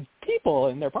lot of people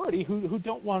in their party who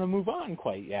don't want to move on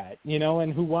quite yet,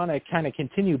 and who want to kind of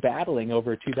continue battling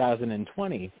over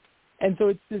 2020. And so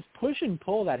it's this push and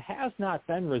pull that has not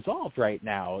been resolved right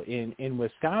now in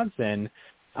Wisconsin.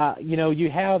 You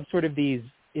have sort of these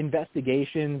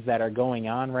investigations that are going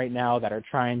on right now that are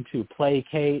trying to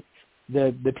placate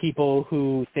the people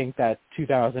who think that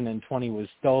 2020 was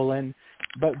stolen.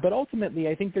 But ultimately,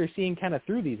 I think they're seeing kind of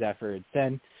through these efforts.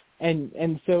 And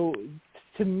so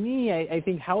to me, I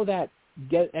think how that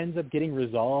ends up getting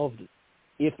resolved,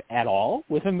 if at all,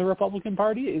 within the Republican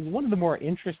Party is one of the more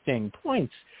interesting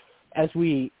points as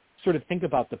we sort of think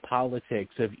about the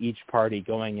politics of each party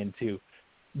going into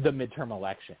the midterm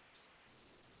election.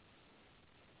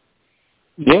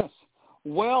 Yes.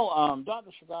 Well,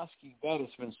 Dr. Chergosky, that has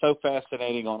been so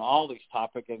fascinating on all these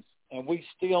topics, and we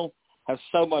still have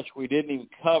so much we didn't even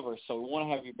cover, so we want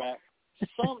to have you back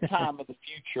sometime in the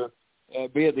future,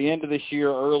 be at the end of this year,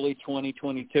 early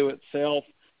 2022 itself,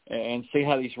 and see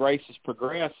how these races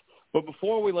progress. But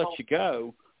before we let you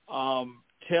go,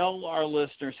 tell our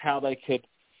listeners how they could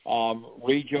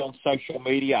read you on social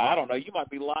media. I don't know. You might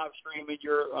be live streaming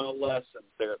your lessons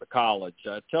there at the college.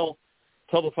 Tell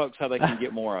the folks how they can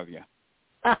get more of you.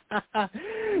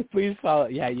 Please follow.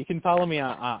 Yeah, you can follow me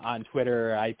on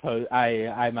Twitter.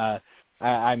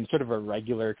 I'm sort of a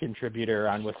regular contributor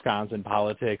on Wisconsin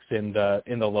politics in the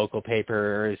local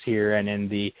papers here and in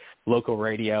the local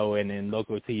radio and in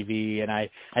local TV, and I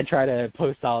try to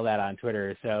post all that on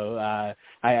Twitter. So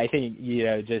I think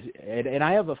and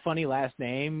I have a funny last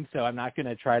name, so I'm not going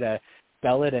to try to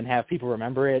spell it and have people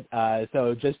remember it.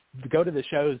 So just go to the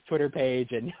show's Twitter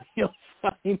page and you'll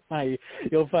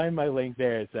find my link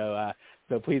there. So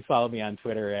please follow me on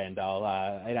Twitter, and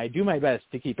I do my best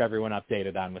to keep everyone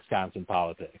updated on Wisconsin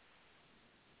politics.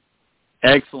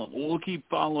 Excellent. We'll keep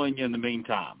following you in the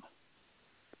meantime.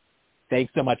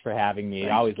 Thanks so much for having me.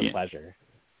 Thanks Always again. A pleasure.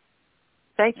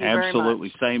 Thank you very much.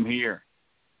 Absolutely. Same here.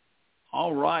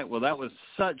 All right. Well, that was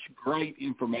such great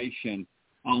information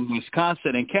on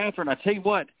Wisconsin. And, Catherine, I tell you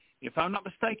what, if I'm not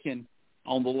mistaken,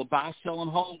 on the buy, sell, and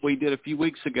hold we did a few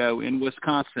weeks ago in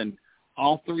Wisconsin,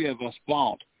 all three of us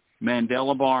bought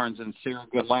Mandela Barnes and Sarah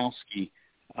Godlowski.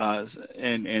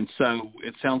 And so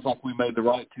it sounds like we made the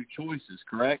right two choices,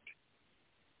 correct?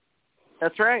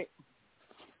 That's right.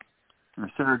 Or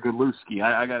Sarah Godlowski.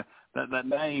 I got that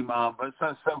name. But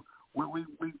so we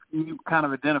kind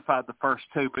of identified the first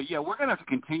two. But, yeah, we're going to have to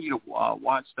continue to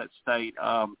watch that state.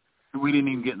 We didn't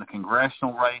even get in the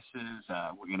congressional races.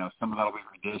 Some of that will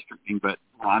be redistricting, but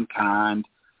Ron Kind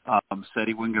said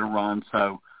he wasn't going to run.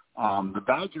 So the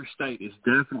Badger State is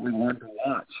definitely one to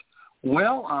watch.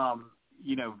 Well,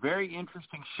 very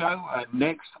interesting show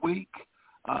next week.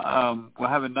 We'll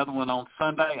have another one on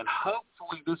Sunday, and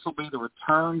hopefully this will be the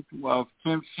return of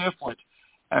Tim Shiflett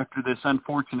after this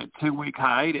unfortunate 2-week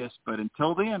hiatus. But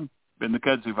until then, been the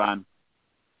Kudzu Vine.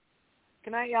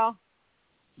 Good night, y'all.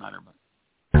 Night, everybody.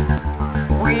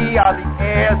 We are the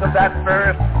heirs of that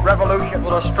first revolution.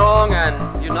 Will a strong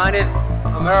and united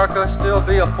America still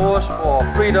be a force for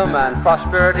freedom and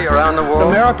prosperity around the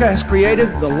world? America has created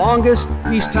the longest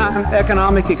peacetime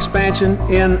economic expansion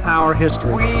in our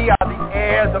history. We are the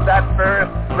heirs of that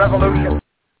first revolution.